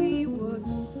happy we would?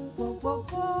 Whoa, whoa,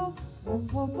 whoa, whoa,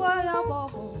 whoa, whoa,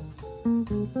 whoa.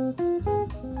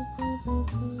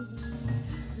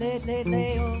 Let, oh,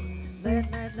 let,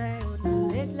 oh,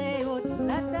 let, oh,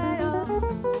 let, oh.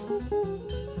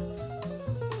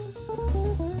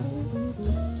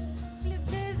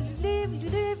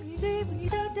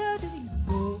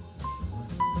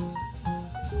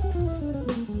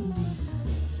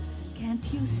 Can't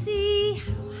you see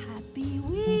how happy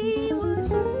we would?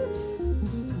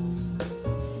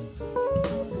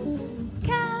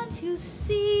 Can't you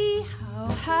see how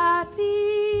happy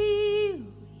we?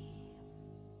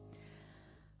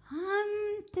 I'm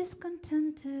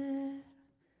discontented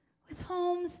with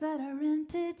homes that are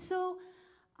rented, so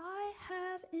I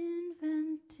have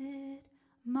invented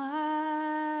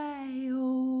my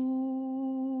own.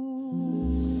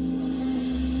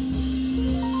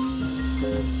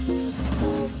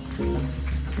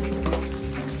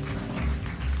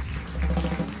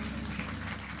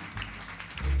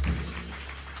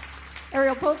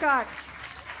 Ariel Pocock,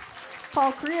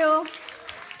 Paul Creel,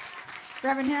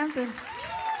 Reverend Hampden,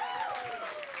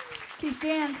 Keith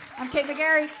Ganz. I'm Kate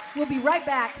McGarry. We'll be right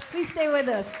back. Please stay with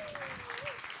us.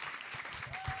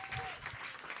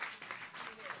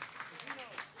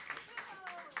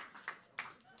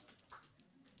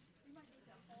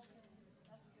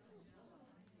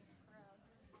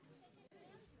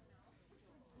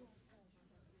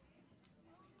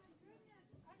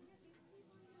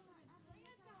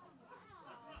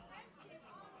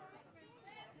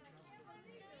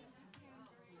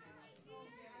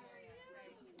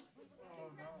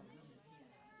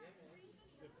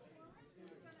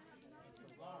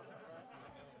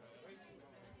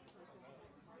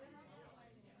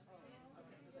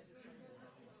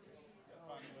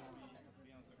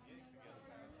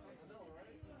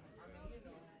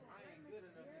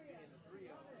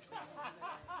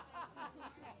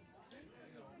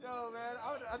 Yo, man,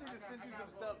 I need to send you some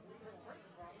stuff.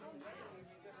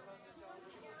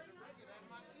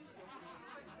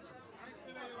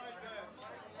 It ain't like that.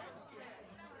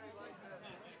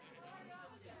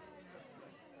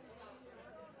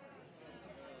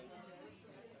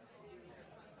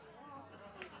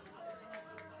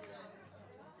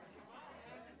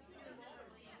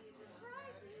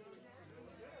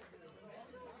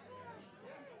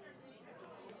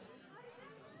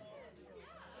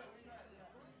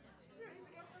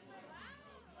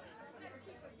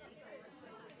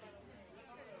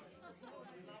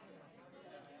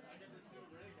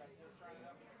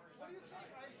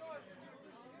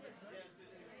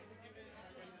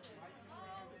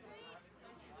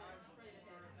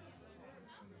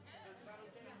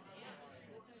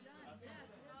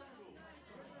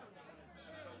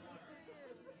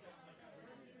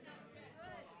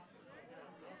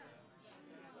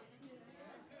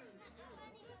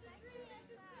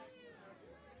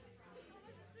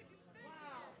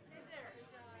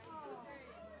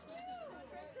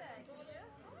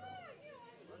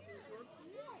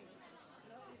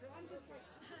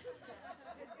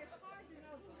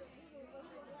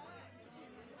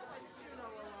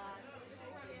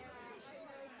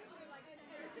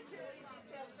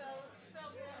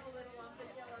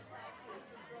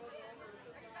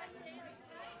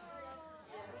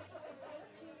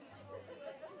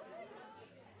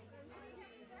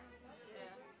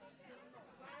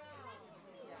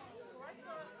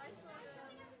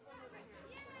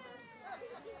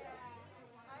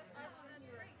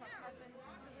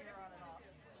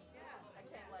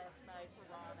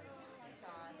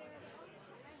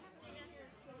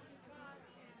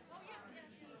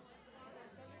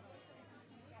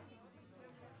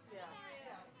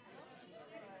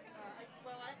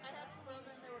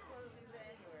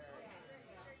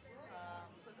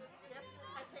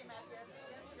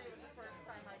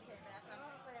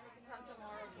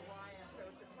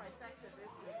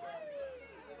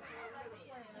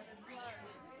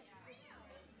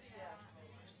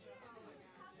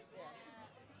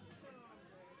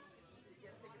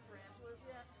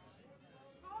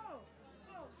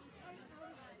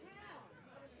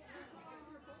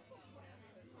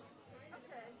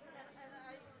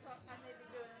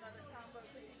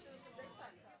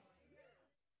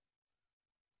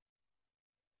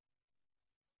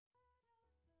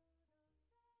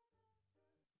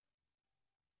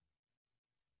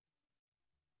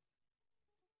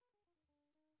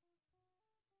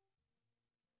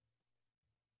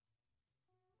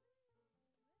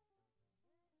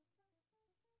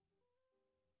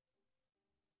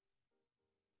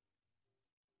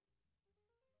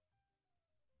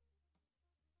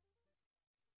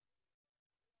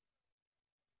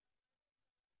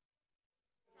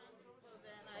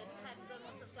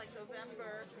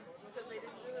 December because they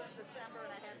didn't do it in December,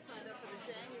 and I had signed up for the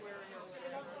January or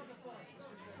whatever.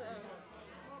 So.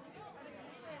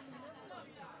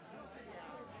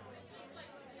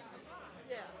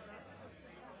 Yeah.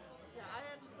 Yeah, I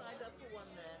hadn't signed up for one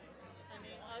then. I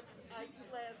mean,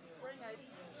 last spring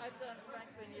I've done Frank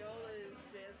Vignola's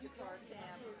jazz guitar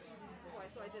camp twice,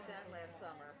 so I did that last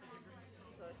summer.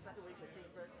 So I spent a week with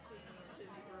Gene Bertini and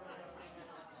Jimmy Brevan.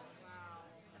 Wow.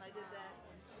 And I did that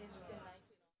in 19.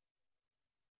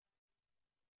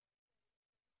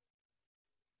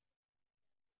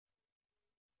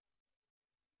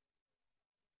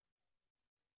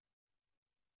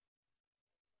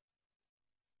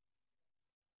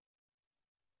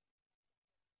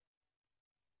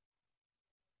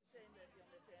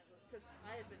 Because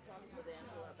I had been talking with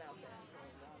Angela about that for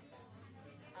a long time.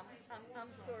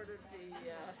 I'm sort of the.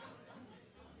 It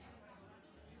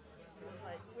was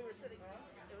like we were sitting.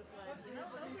 It was like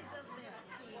nobody does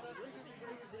Mancini. Wouldn't it be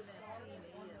great to do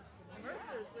Mancini? And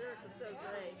Mercer's lyrics are so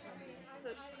great.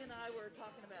 So she and I were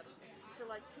talking about it.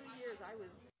 For like 2 years. I was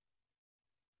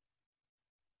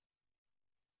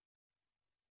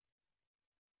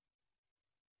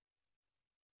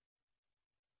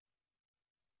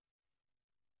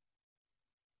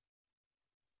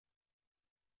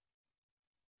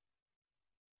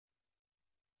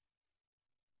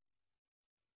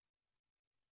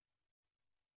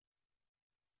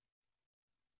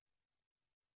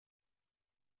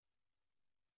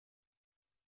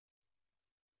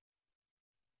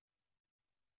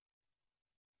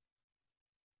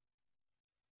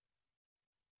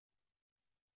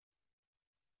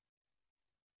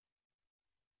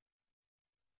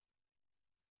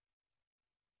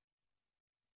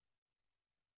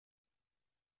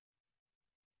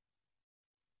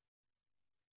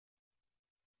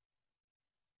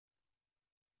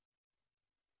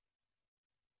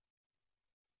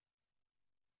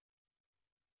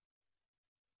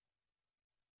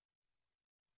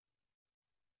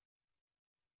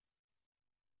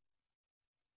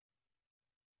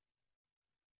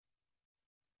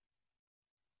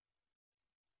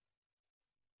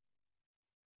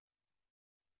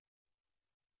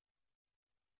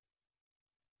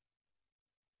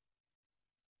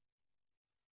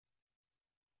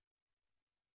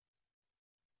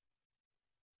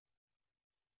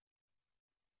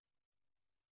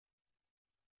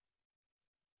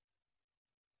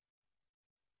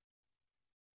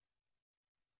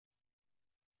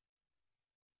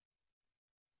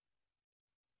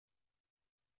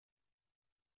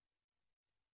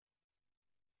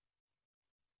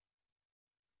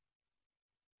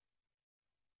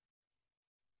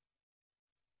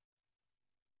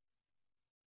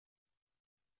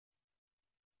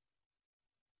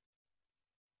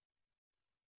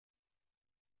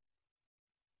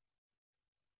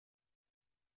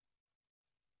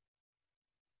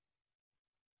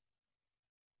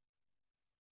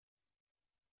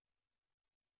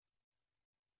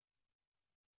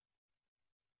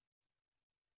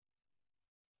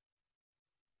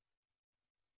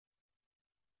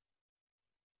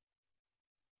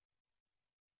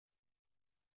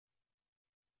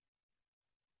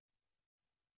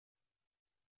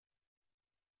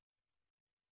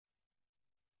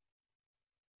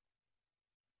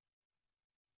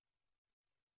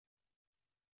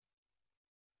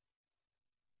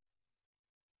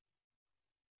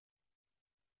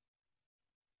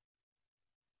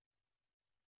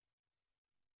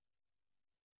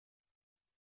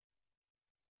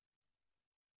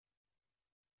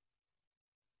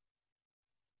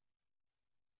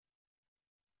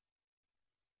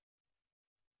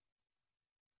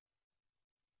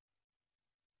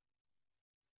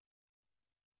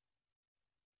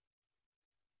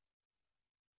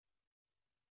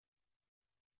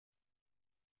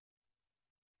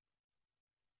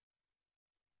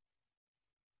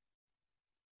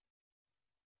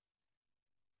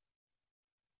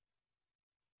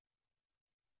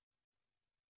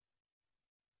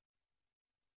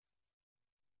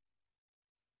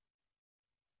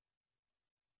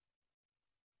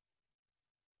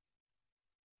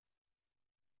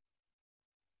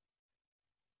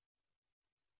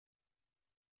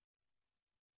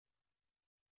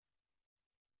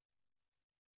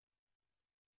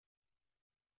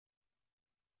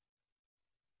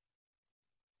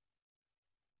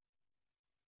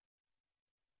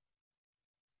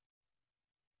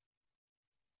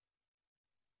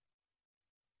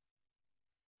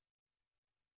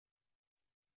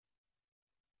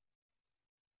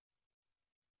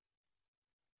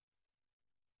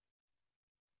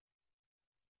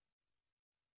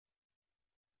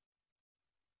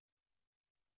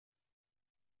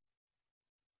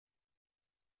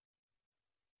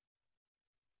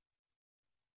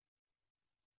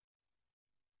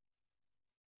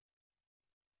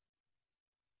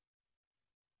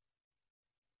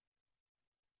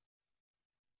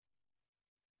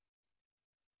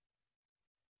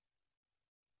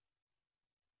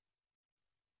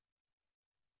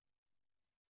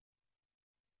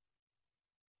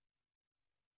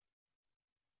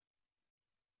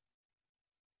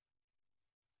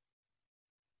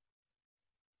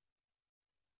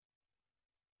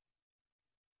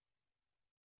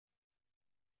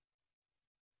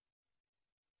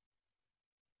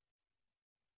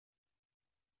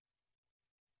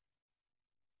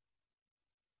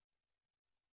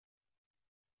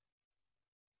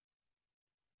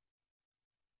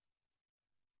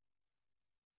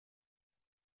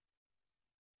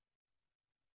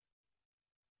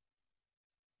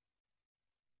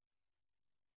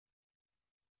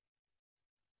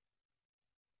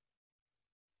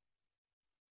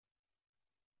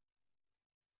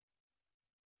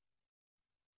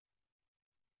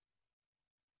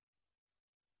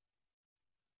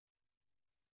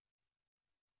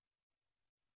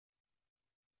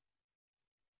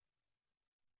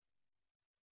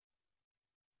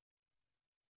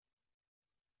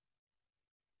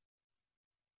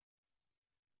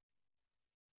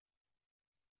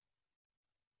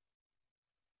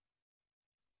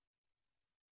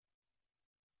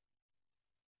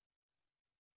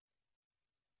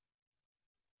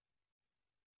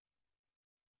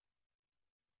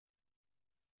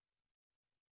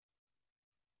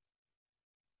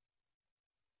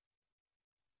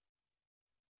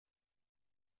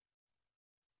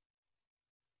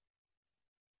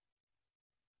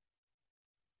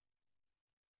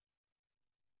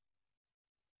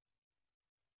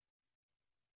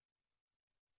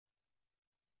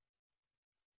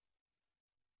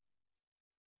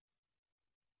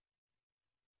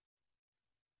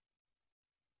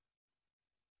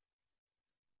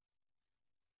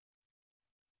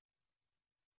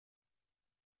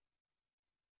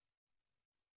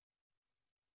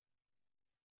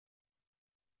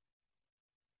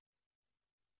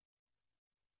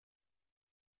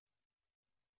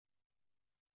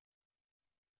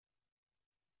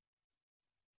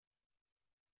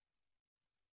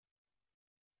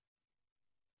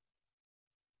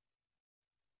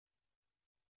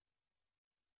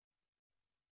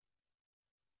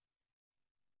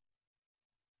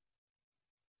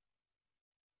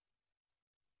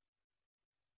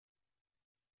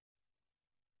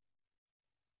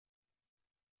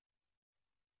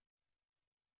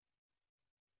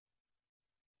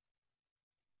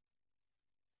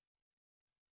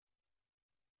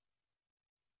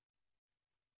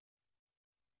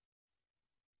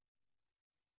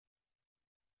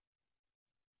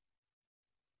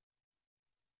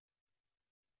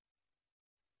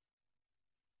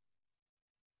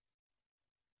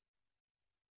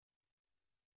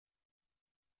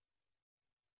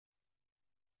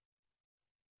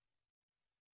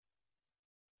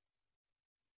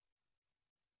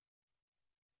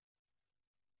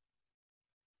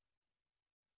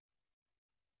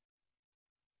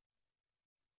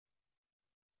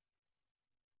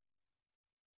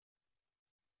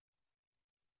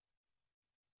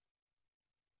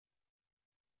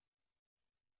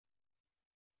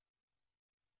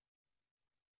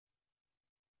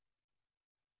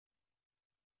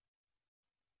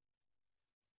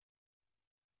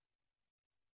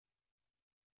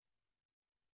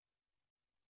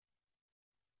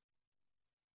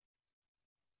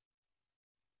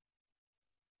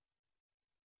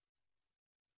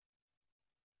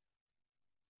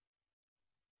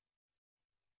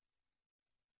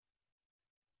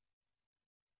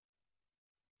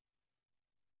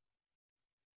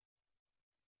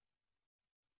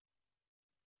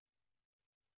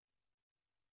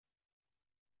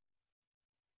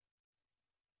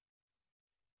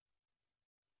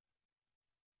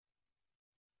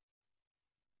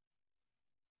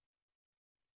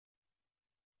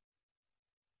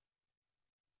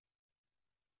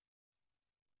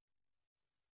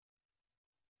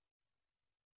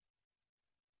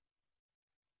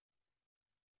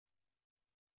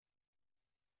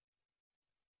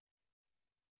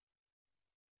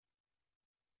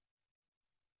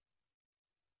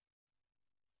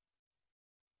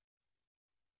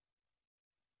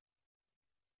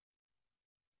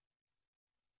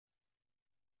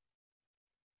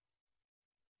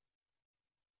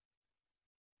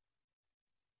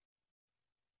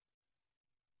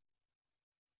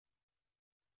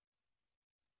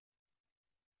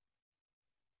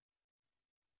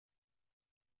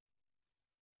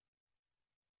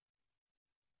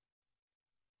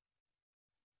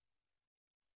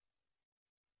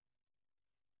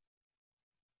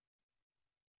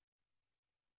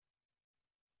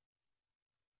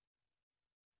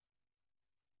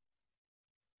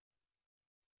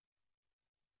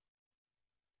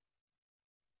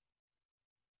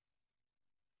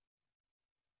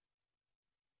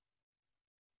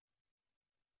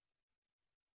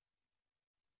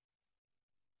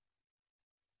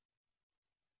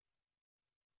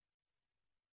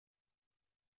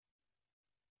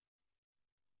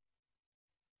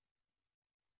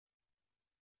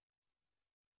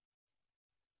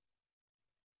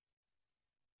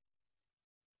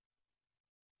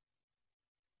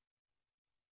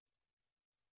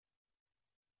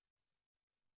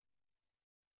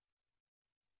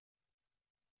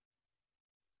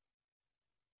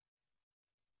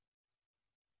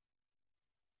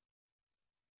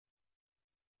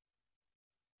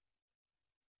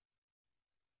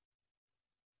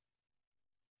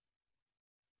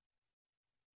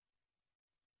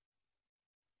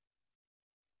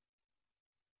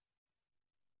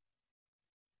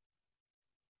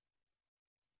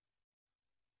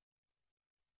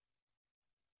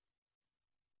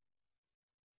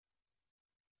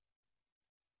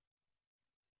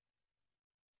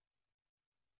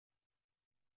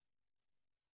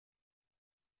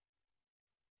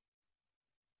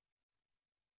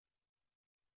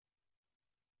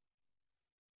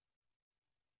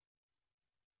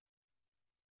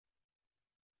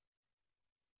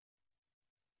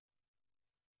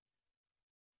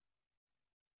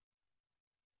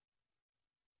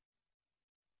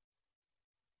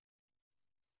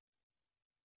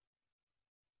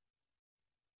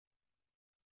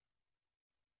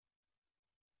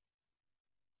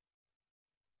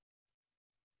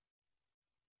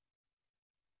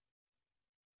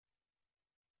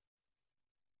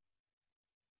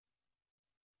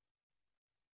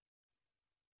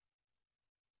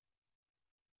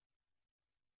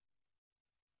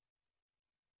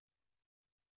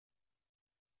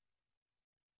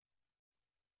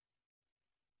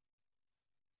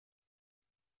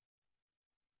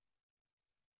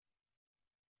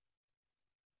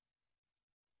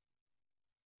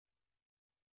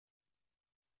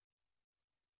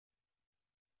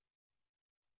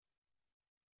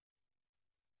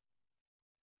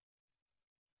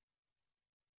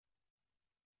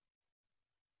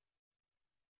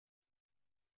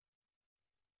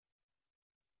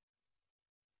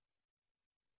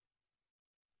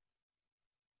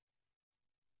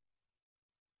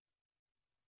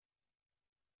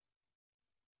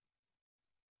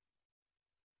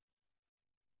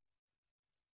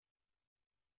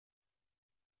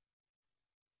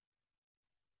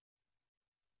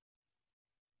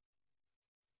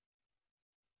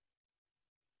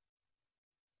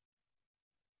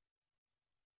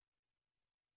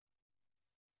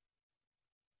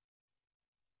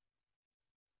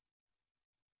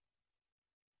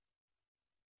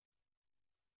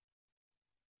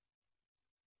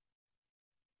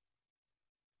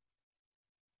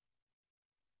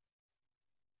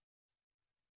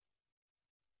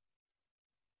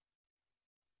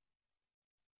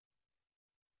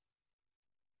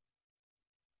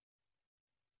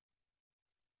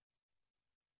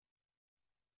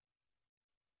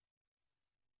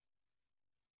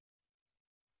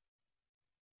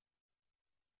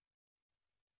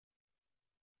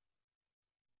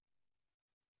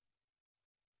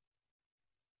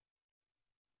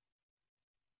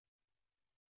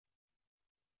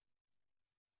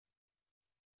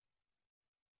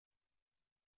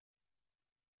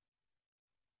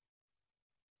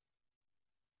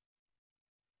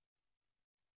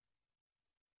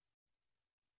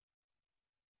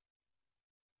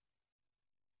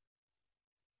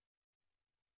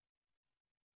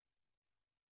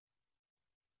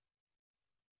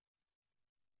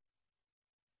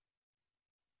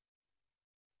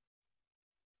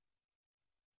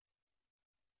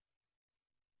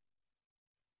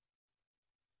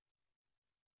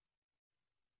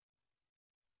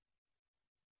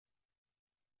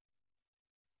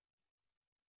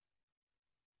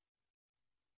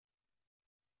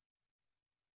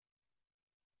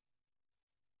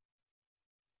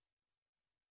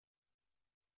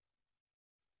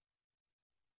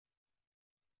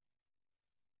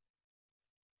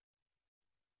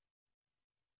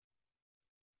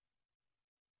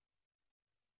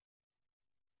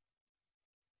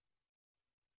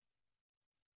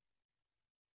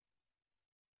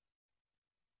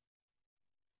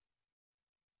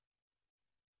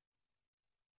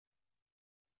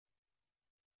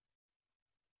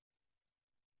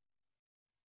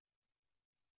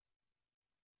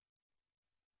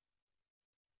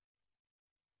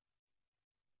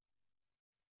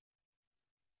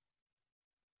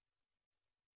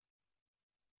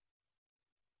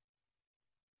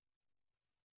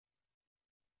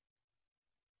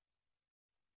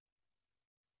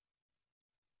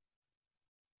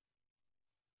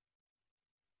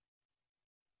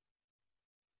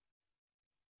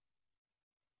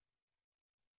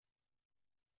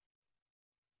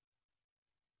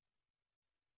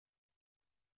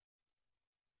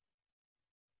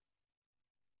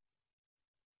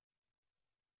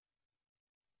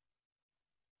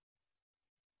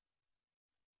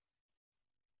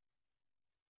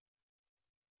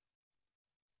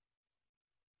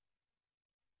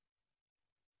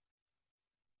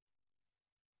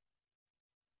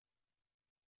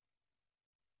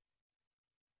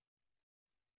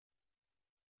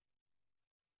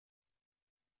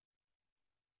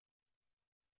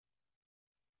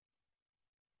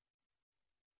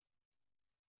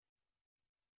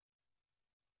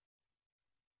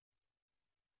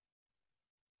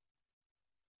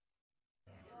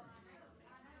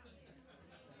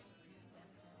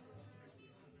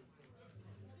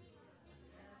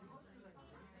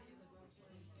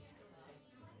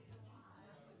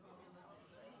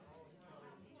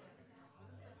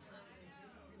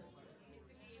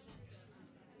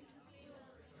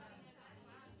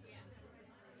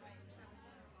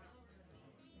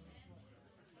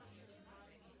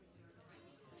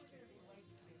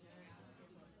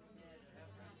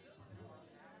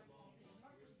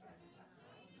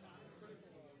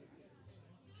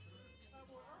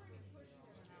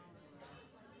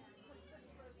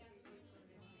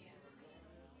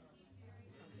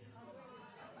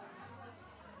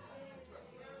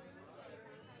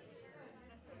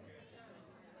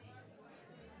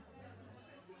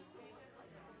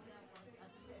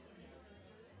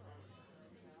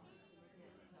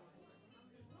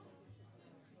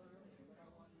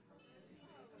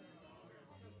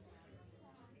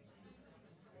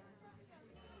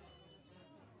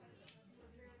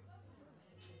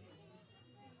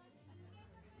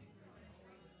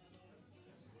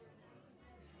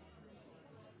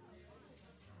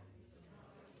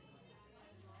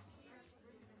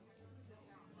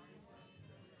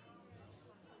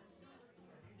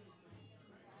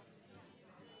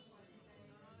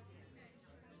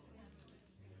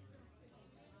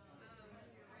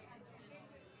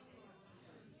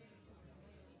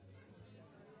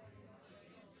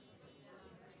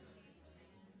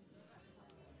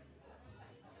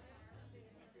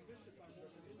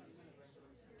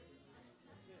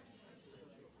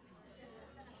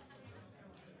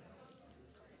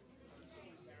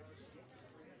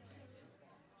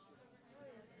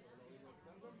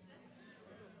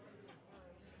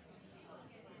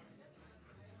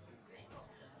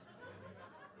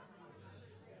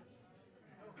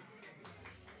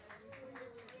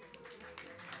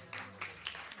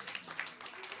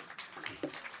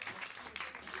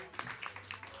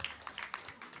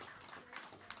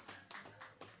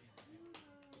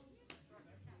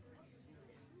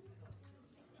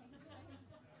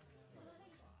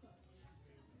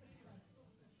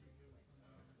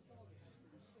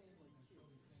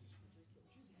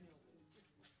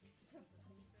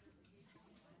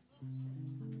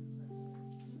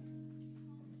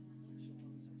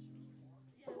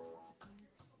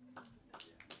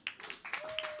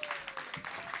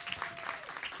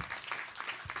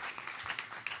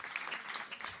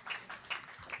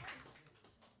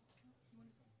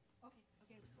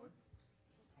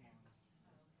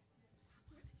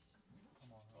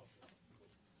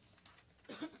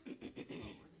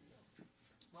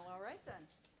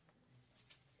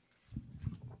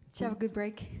you have a good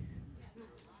break?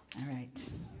 All right.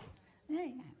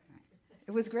 Hey.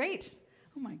 It was great.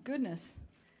 Oh my goodness.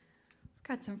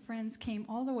 Got some friends came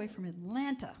all the way from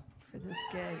Atlanta for this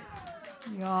gig.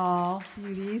 Y'all,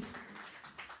 beauties.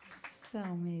 So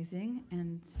amazing.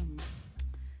 And it's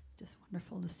just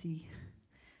wonderful to see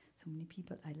so many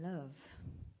people I love.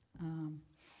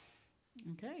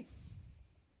 Okay.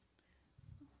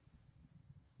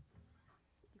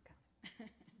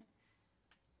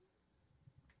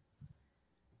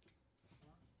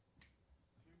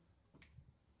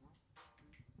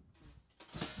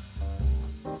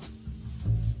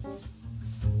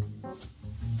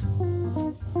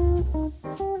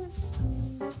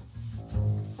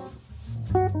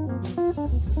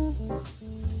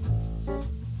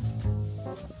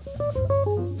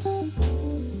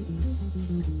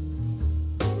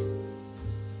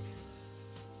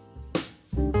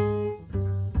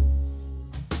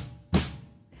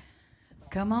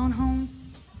 Come on home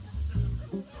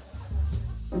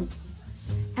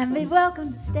and be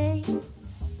welcome to stay.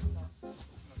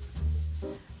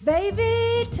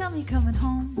 Baby, tell me coming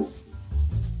home.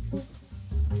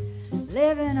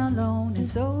 Living alone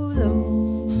is so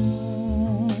lonely.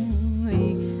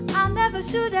 I never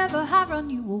should ever have run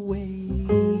you away.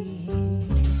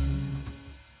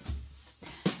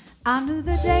 I knew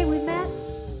the day we met,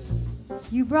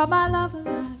 you brought my love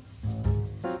alive.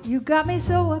 You got me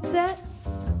so upset,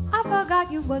 I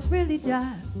forgot you was really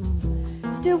jive.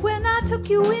 Still when I took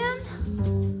you in,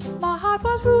 my heart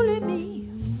was ruling me.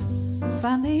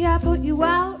 Finally I put you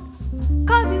out,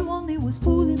 'cause you only was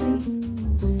fooling me.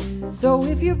 So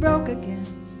if you're broke again,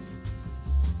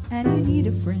 and you need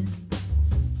a friend,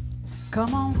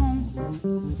 come on home.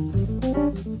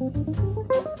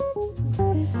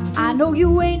 I know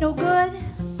you ain't no good,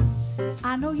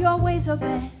 I know your ways are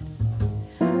bad.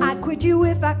 I'd quit you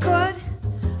if I could,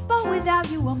 but without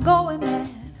you I'm going mad.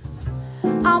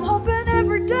 I'm hoping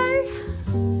every day,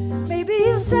 maybe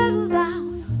you'll settle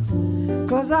down,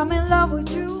 'cause I'm in love with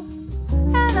you,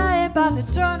 and I ain't about to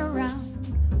turn around.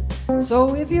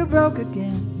 So if you're broke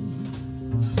again,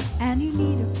 and you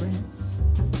need a friend,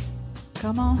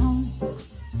 come on home.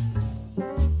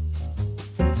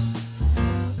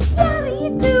 What are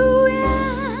you doing?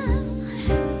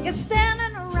 You're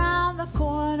standing around the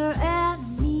corner, and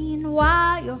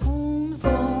meanwhile your home's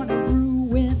gonna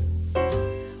ruin.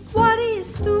 What are you,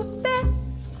 stupid?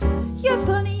 You're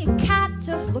bunny and cat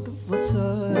just looking for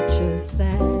such as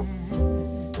that.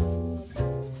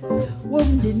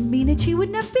 Woman didn't mean it, she would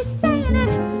never be saying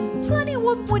it. Plenty of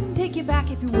woman wouldn't take you back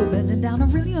if you were bending down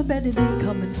and really unbending it.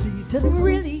 Come and see, tell me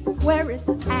really where it's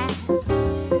at.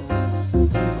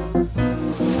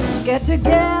 Get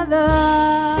together,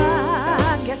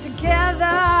 get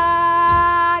together,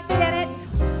 get it.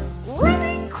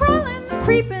 Running, crawling,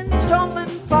 creeping,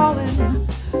 stumbling, falling.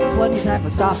 Plenty of time for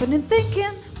stopping and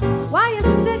thinking. Why you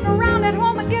sitting around at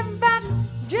home and giving back,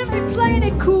 generally playing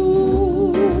it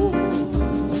cool?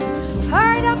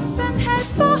 Hurry up and head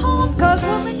for home, 'cause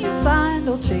woman you find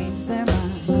will change their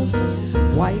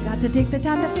mind. Why you got to take the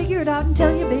time to figure it out and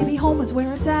tell your baby home is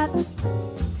where it's at?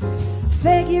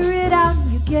 Figure it out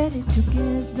and you get it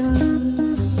together.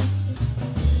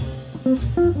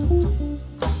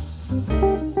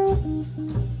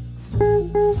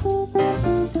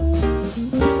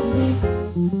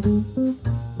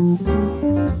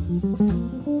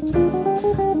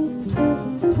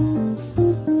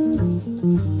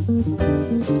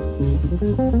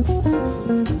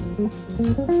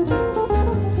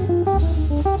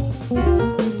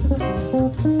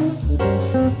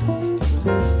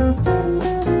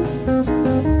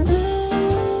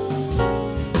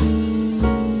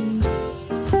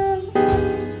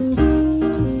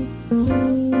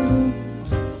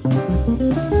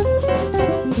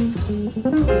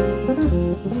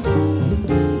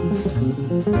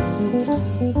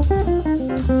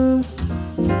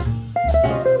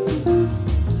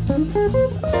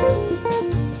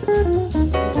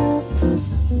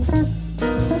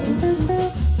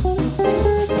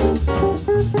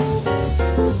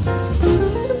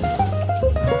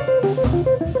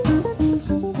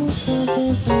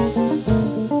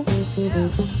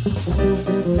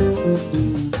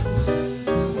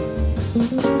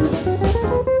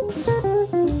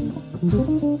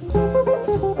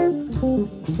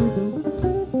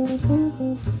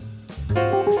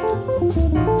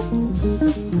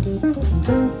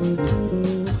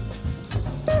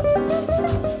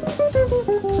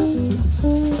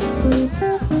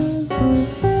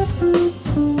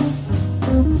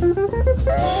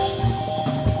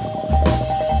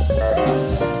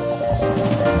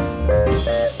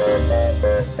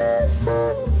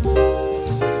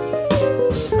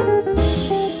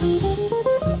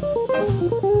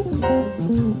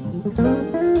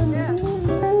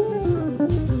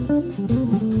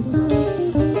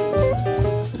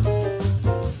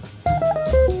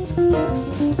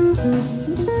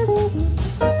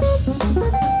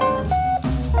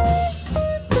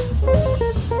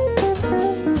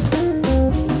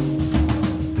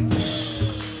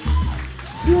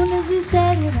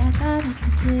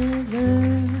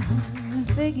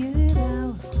 figure it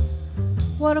out.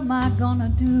 What am I gonna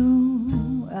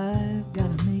do? I've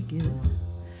gotta make it.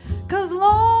 'Cause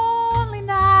lonely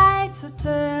nights are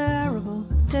terrible,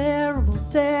 terrible,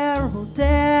 terrible,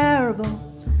 terrible.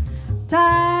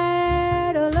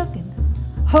 Tired of looking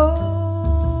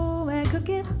home and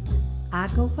cooking. I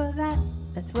go for that,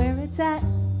 that's where it's at.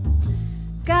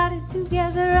 Got it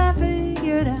together, I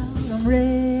figured out I'm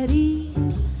ready.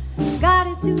 Got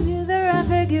it together, I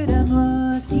figured I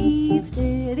must eat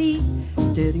steady.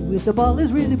 Steady with the ball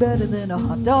is really better than a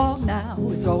hot dog now.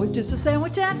 It's always just a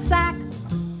sandwich and a sack.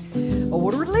 Oh,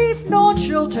 what a relief, knowing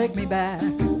she'll take me back.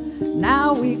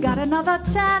 Now we got another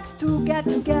chance to get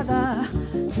together.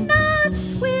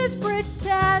 Nuts with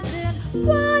pretending,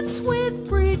 what's with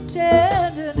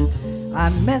pretending? I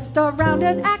messed around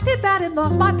and acted bad and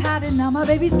lost my pad, and now my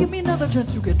babies give me another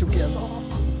chance to get together.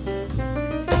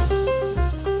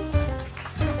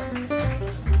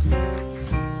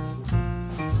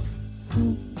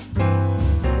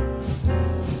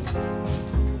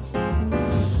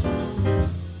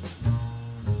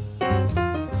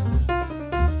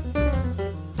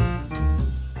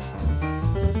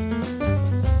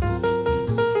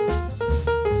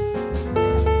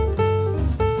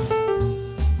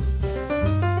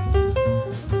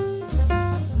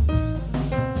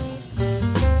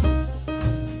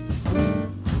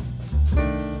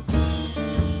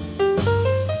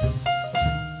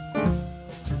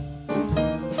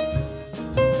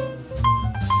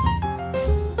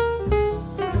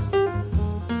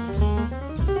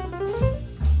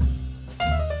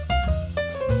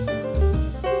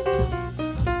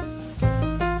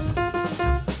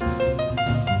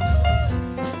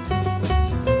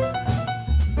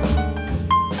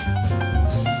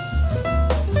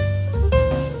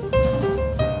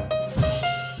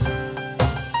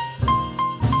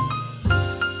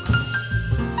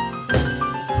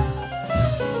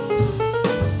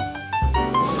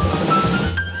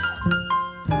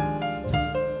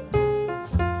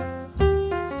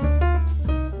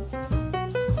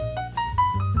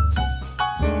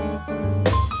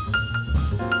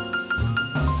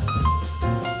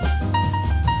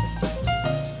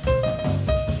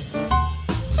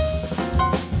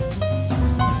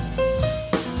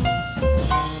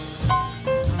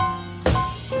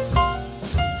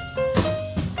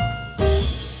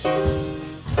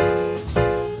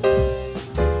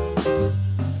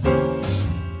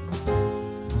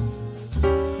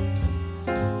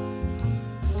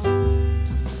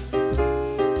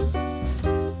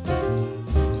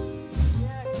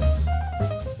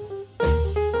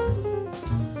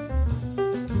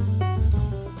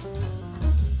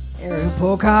 Ariel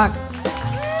Pocock.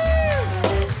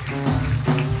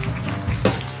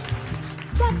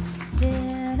 What's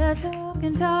there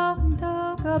to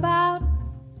talk about?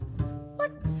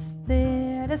 What's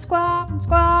there to squawk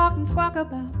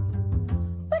about?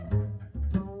 What?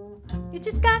 You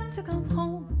just got to come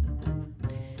home.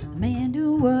 A man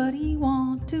do what he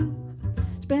want to.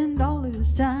 Spend all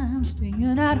his time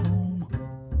staying at home.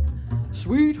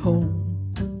 Sweet home.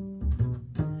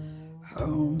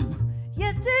 Home.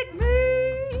 You dig me,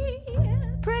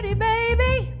 pretty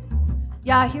baby?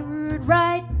 You hear it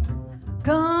right.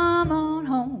 Come on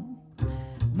home.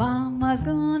 Mama's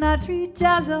gonna treat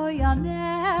ya so you'll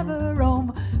never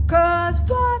roam. 'Cause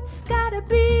what's gotta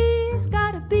be's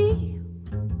gotta be.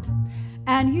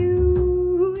 And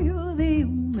you're the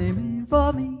only man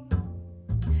for me.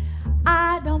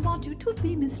 I don't want you to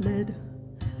be misled.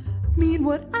 Mean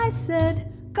what I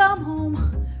said. Come home,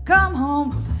 come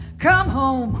home, come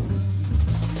home.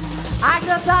 I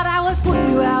just thought I was putting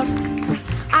you out.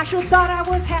 I sure thought I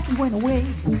was happy when away.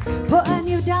 Putting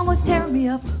you down was tearing me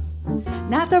up.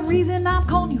 Not the reason I'm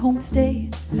calling you home to stay.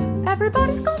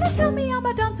 Everybody's gonna tell me I'm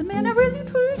a dunce man. I really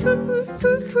truly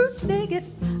dig it.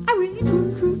 I really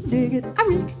truly dig it. I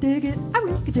really dig it. I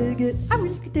really dig it. I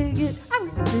really dig it. I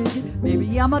really dig it.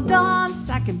 Maybe I'm a dunce.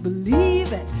 I can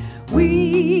believe it.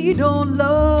 We don't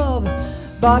love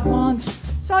but once.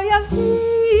 So you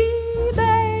see,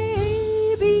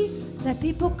 baby, that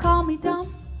people call me dumb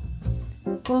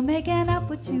for making up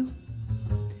with you.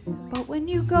 But when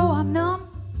you go, I'm numb.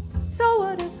 So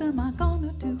what else am I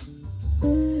gonna do?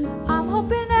 I'm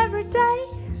hoping every day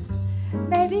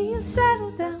maybe you'll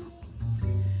settle down.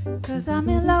 'Cause I'm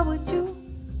in love with you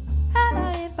and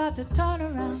I ain't about to turn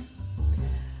around.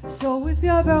 So if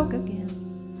you're broke again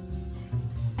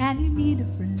and you need a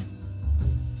friend,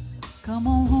 come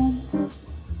on home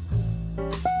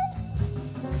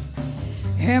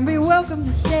and be welcome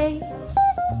to stay.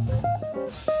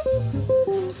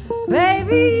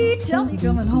 Baby, tell me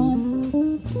coming home.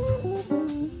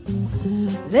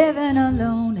 Living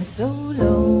alone is so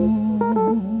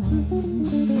lonely.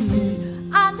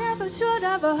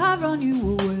 run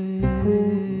you away.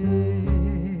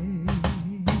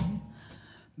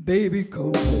 Baby,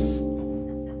 come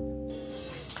home.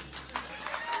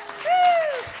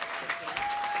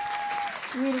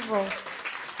 Beautiful.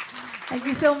 Thank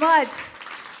you so much.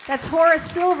 That's Horace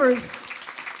Silver's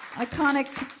iconic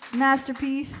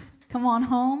masterpiece, Come On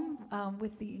Home,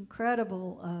 with the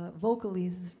incredible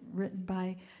vocals written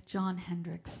by John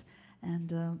Hendricks,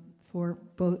 and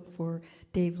for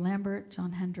Dave Lambert,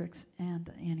 John Hendricks, and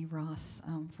Annie Ross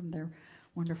from their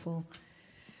wonderful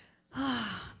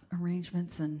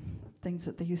arrangements and things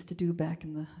that they used to do back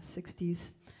in the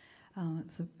 60s.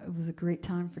 It was a great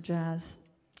time for jazz,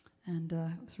 and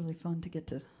it was really fun to get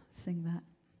to sing that.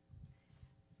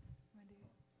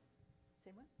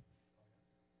 Say what?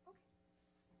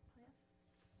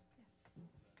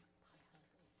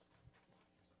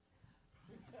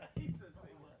 He said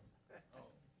say what?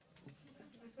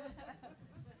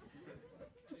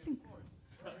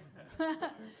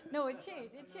 No, it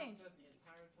changed. It changed.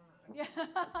 Yeah,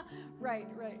 right.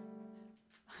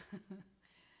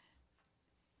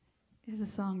 Here's a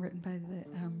song written by the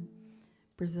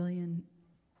Brazilian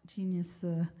genius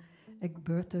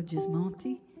Egberto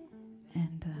Gismonti,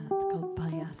 and it's called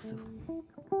Palhaco.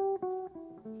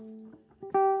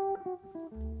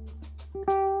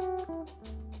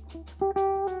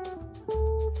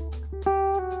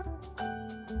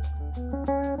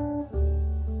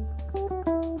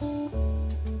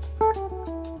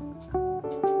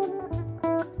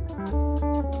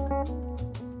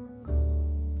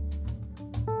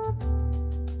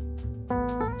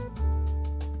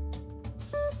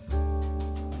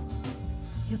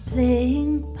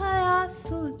 Playing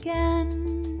Palhaco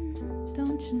again,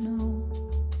 don't you know?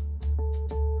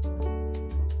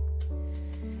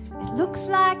 It looks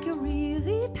like you're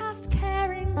really past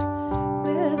caring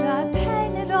with that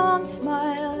painted-on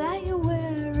smile that you're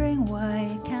wearing.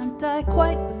 Why can't I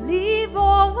quite believe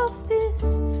all of this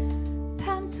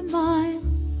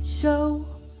pantomime show?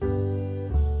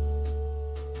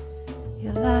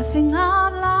 You're laughing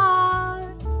out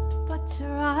loud, but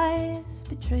your eyes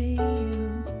betray you.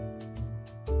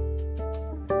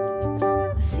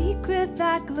 Secret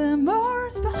that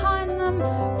glimmers behind them,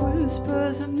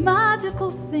 whispers of magical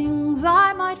things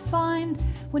I might find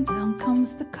when down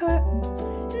comes the curtain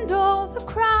and all the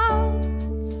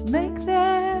crowds make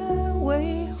their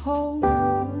way home.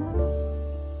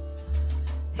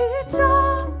 It's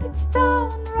up, it's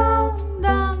down, round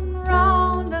and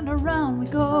round and around we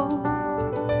go.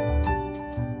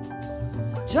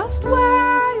 Just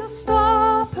where you'll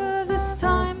stop her this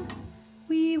time,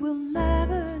 we will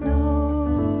never know.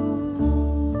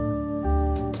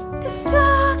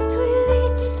 Distract with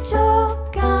each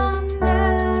joke and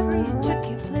every trick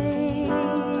you play.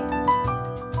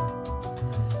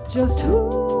 Just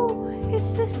who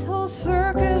is this whole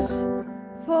circus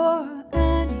for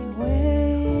anyway?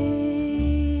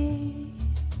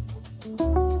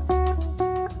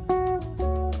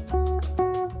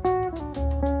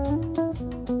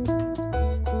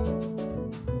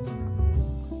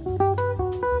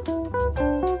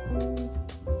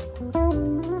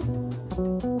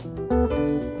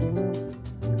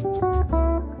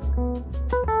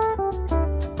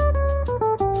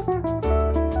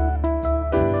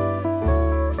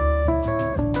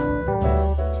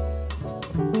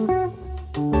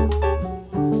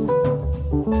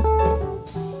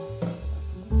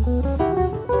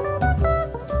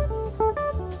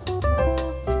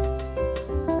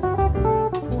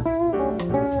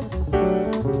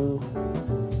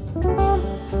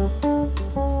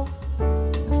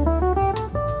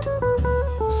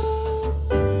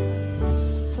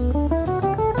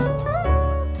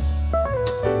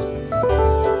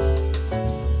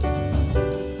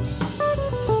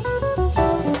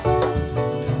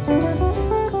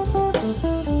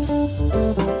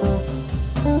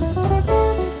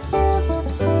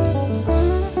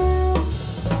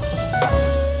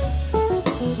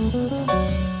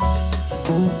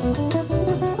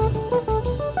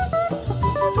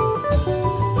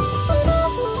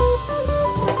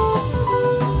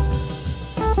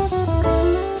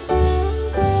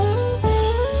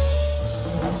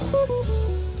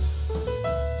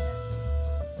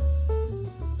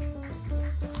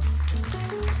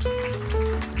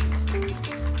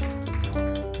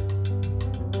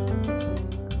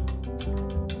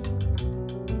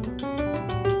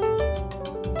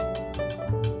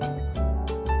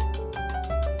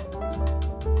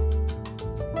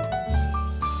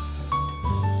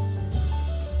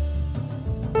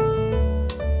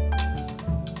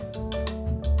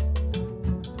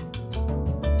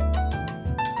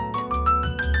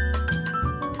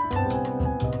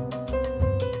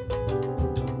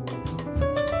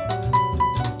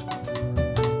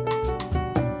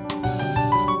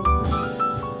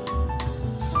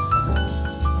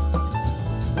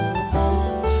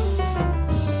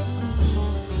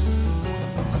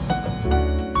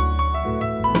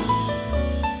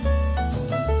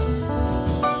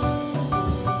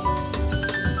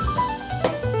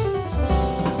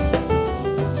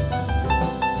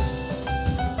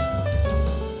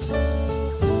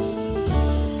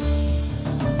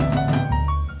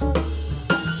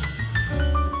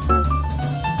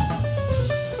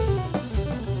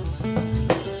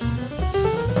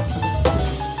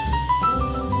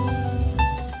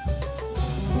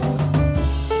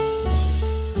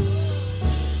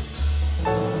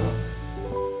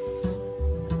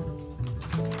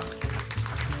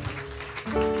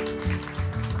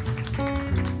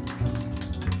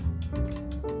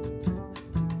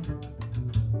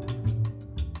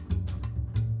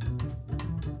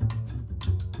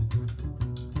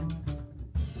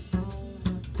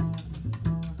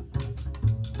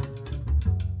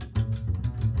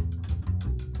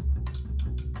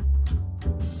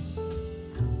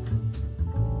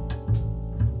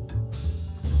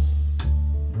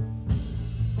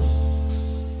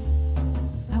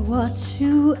 but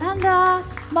you and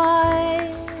us,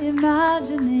 my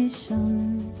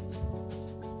imagination.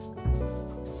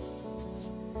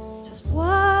 Just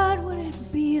what would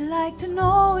it be like to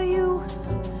know you?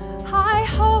 I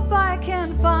hope I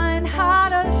can find how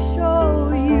to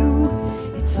show you.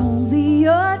 It's only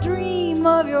a dream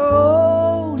of your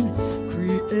own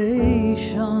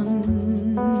creation.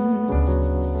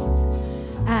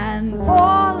 And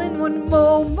all in one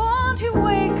moment you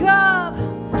wake up,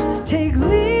 take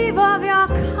leave of your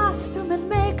costume and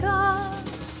makeup.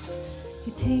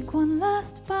 You take one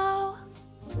last vow,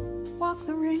 walk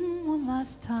the ring one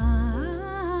last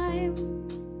time,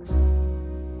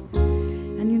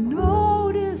 and you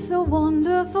notice a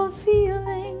wonderful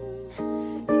feeling.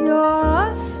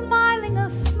 You're smiling a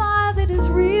smile that is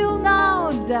real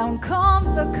now. Down comes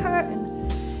the curtain,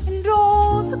 and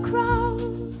all the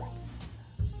crowds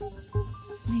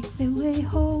make their way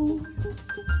home.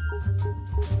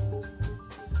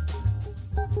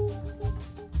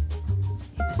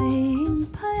 You're playing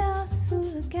Palhaco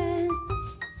again.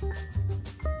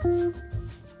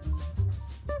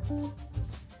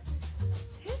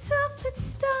 It's up,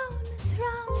 it's down, it's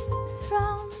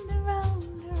round and round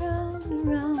and round and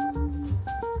round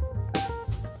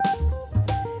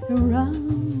and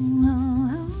round.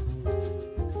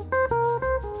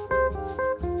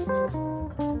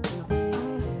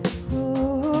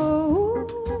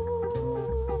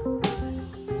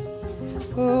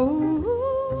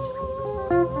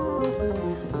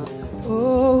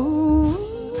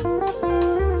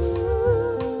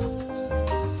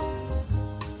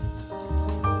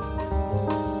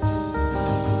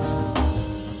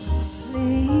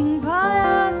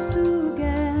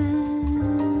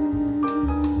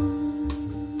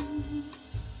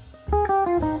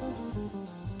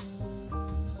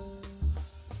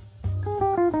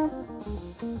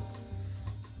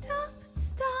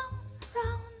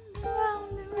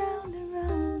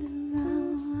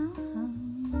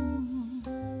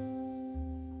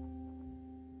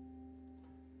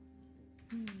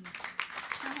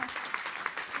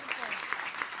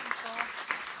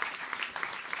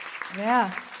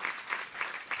 Yeah.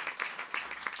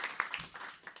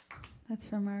 That's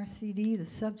from our CD. The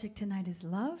subject tonight is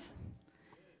love.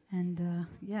 And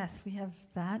yes, we have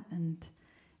that and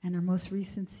our most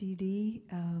recent CD,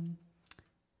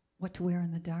 What to Wear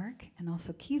in the Dark, and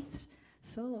also Keith's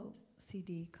solo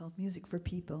CD called Music for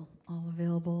People, all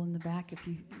available in the back if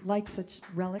you like such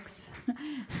relics.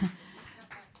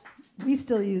 We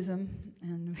still use them,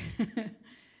 and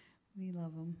we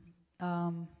love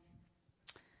them.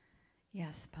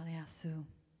 Yes, Palhaco.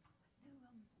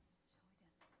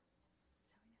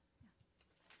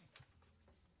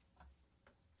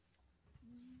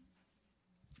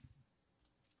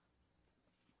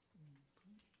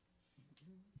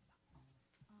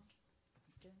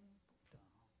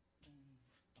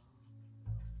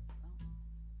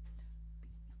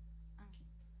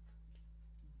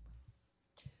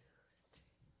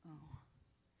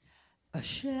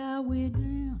 Shall we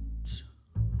dance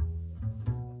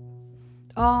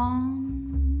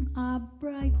on a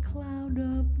bright cloud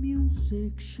of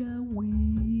music? Shall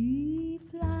we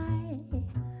fly?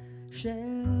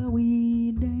 Shall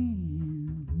we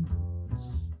dance?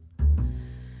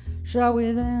 Shall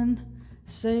we then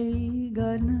say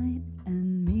goodnight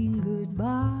and mean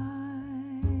goodbye?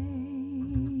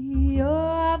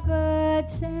 Your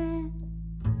perchance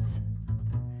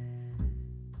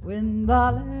when the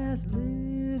last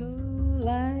little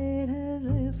light has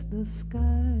left the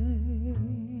sky,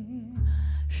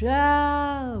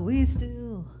 shall we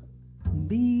still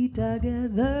be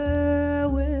together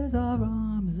with our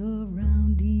arms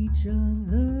around each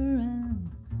other? And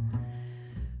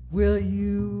will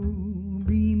you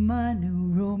be my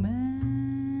new romance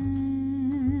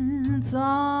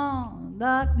on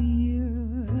the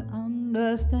clear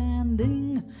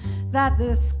understanding that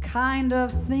this kind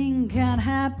of thing can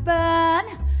happen?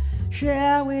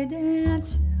 Shall we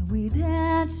dance? Shall we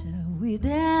dance? Shall we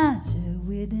dance? Shall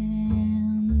we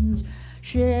dance?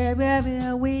 Shall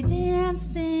we dance?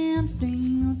 Dance, dance,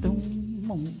 dance.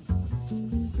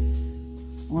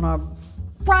 On a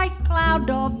bright cloud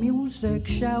of music,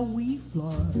 shall we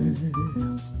fly?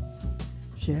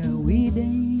 Shall we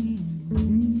dance?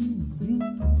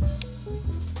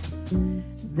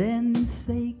 Then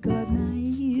say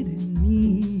goodnight and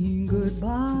mean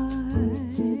goodbye.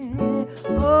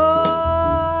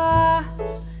 Oh,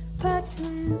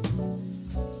 perchance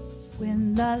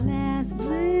when the last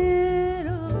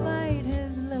little light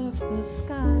has left the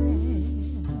sky,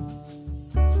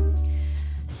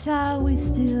 shall we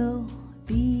still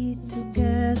be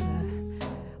together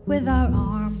with our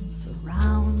arms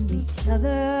around each other?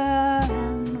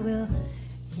 And will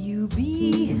you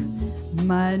be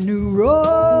my new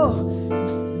romance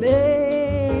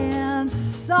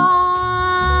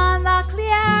on the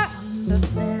clear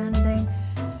understanding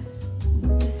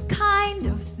this kind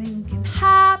of thing can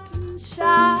happen,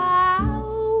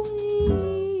 shall we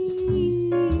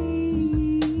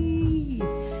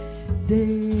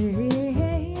dance?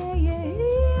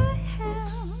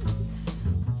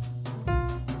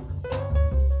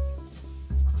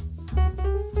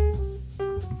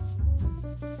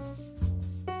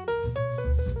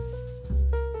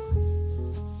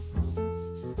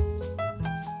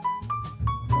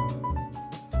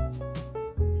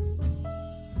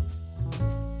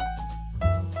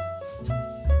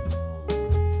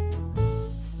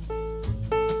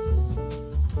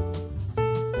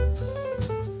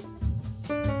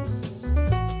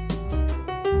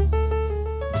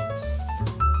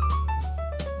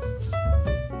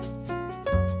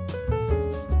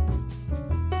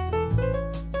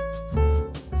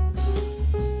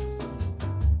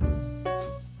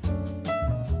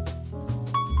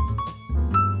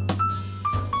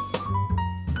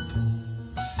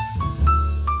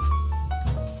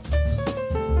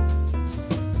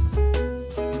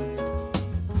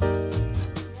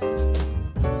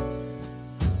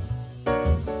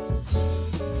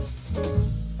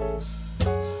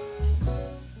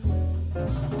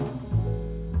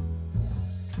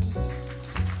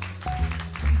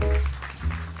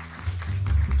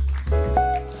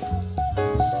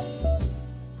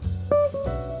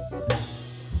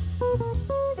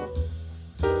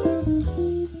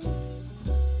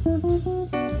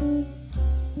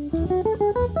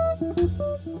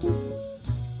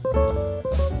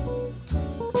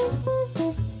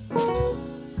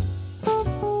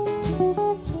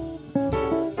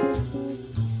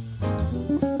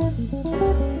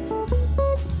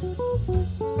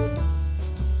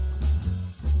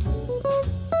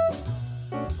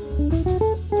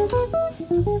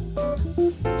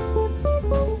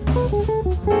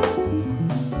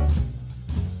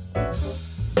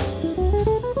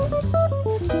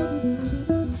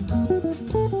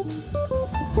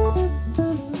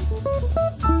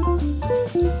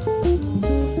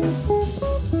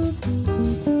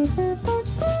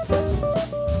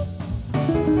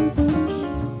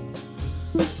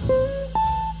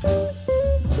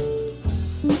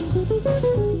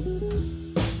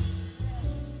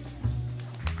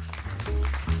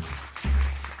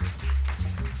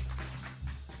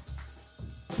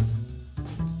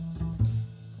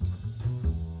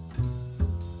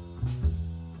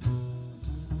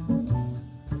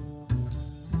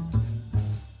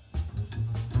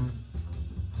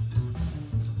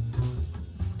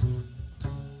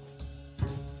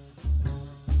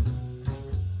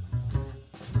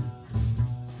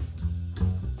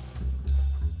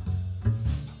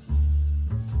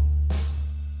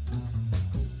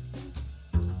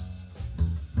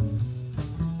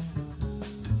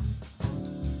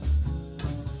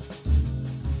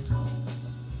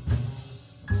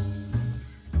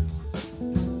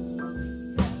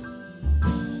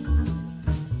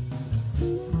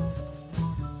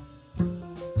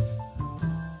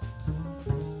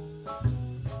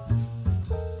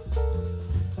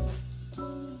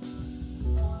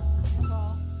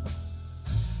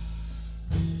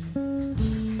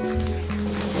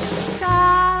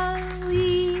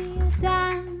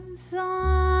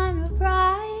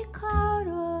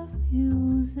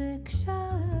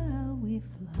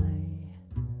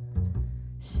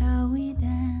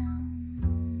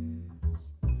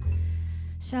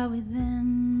 Shall we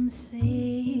then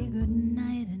say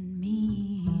goodnight and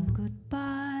mean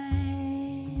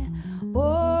goodbye?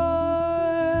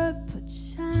 Or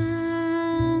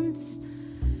perchance,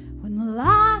 when the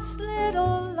last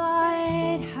little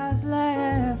light has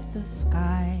left the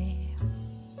sky,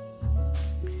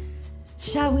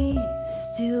 shall we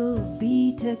still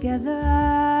be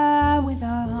together with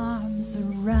our arms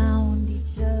around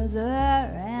each other?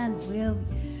 And will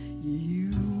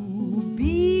you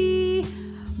be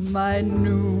my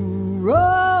new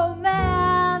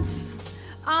romance,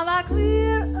 on a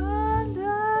clear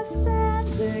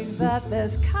understanding that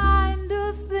this kind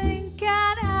of thing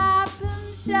can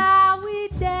happen? Shall we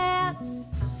dance,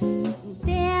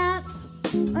 dance,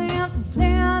 dance,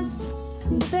 dance,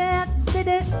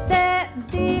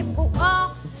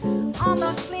 on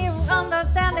the clear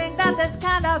understanding that this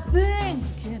kind of thing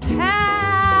can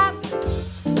happen?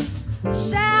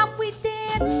 Shall we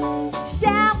dance?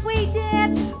 Shall we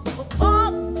dance?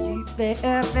 Oh, baby,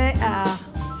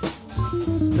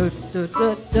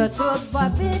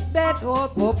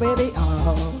 baby,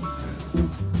 oh.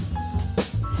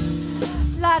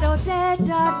 La do da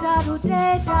da da do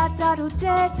da da da do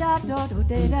da da da do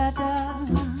da da.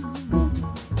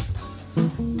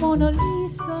 Mona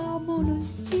Lisa, Mona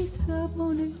Lisa,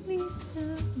 Mona Lisa,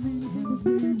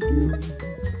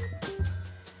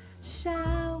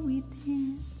 shall we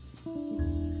dance?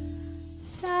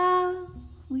 Shall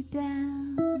we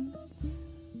dance?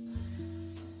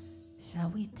 Shall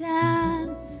we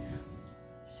dance?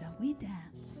 Shall we dance?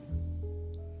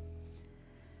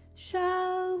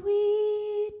 Shall we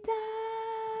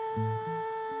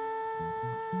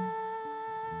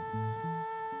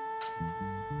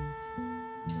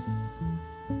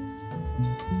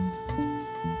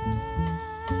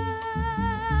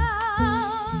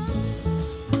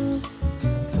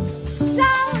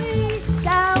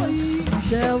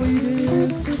Shall we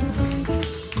dance?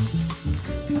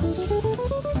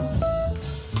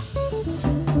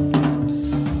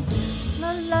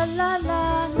 La la la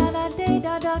la la la da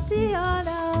da da da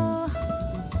da.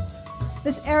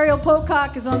 This Ariel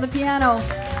Pocock is on the piano.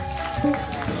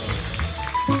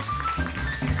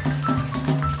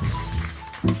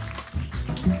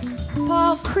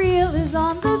 Paul Creel is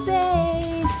on the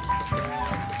bass.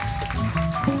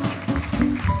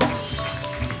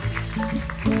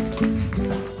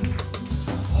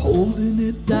 Holding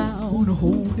it down,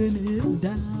 holding it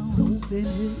down, holding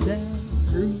it down,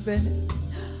 grooving it,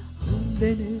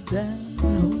 holding it down,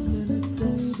 holding it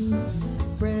down.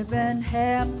 Brevan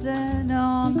Hampden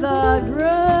on the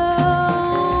drums.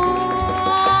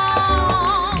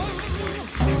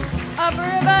 A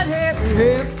Brevan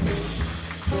Hampden.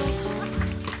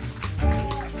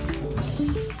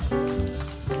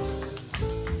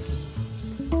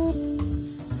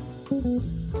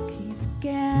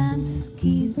 Ganz,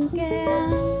 Keith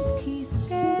Ganz, Keith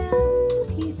Ganz,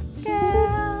 Keith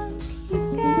Ganz, Keith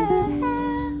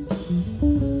Ganz.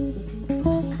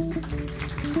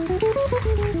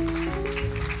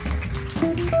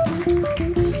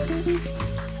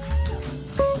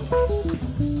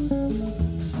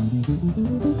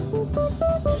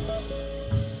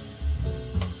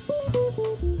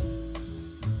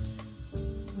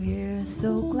 We're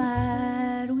so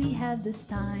glad we had this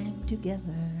time together.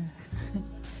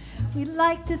 We'd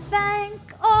like to thank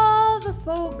all the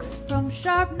folks from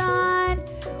Sharp 9.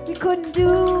 We couldn't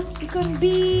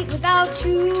be without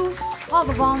you. All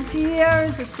the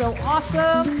volunteers are so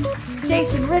awesome.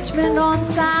 Jason Richmond on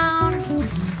sound.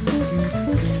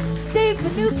 Dave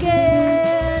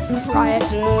Finucane,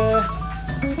 proprietor.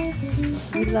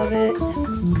 We love it.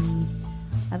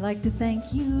 I'd like to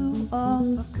thank you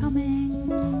all for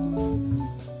coming.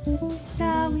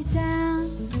 Shall we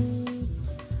dance?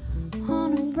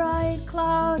 On a bright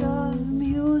cloud of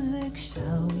music,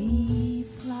 shall we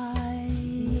fly?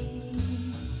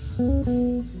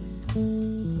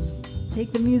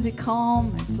 Take the music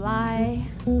home and fly.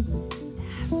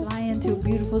 Fly into a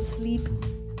beautiful sleep.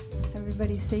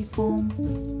 Everybody safe home.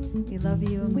 We love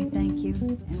you and we thank you,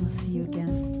 and we'll see you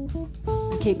again.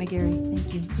 I'm Kate McGarry.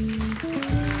 Thank you.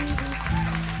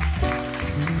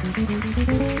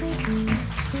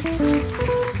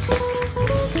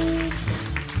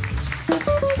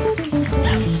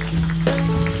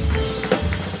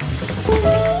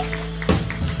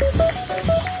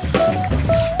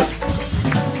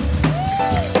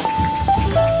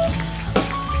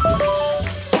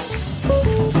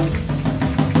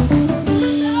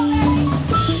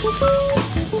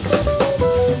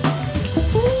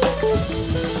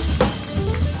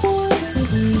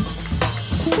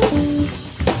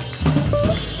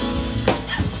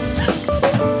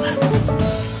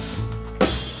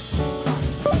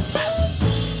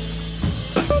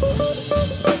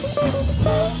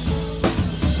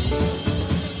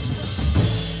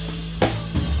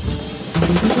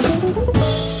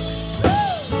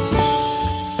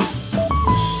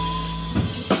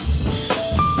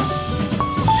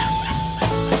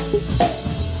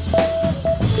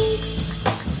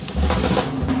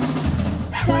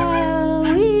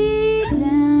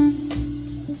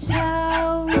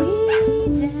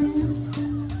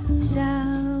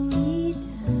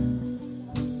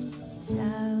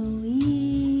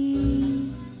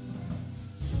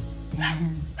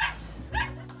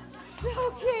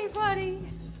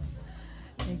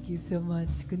 So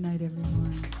much. Good night,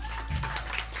 everyone.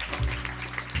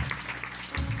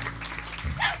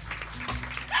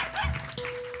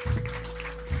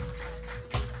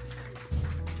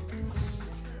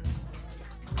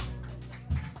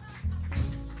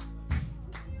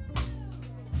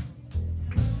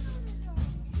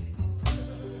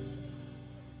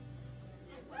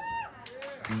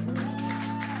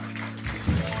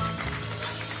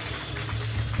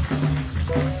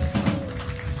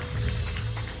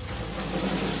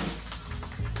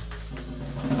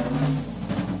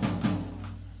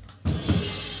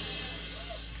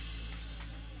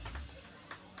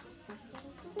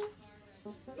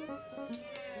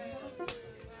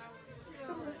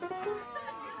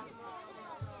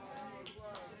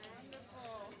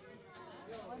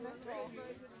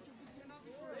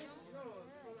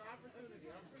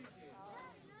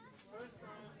 First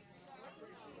time.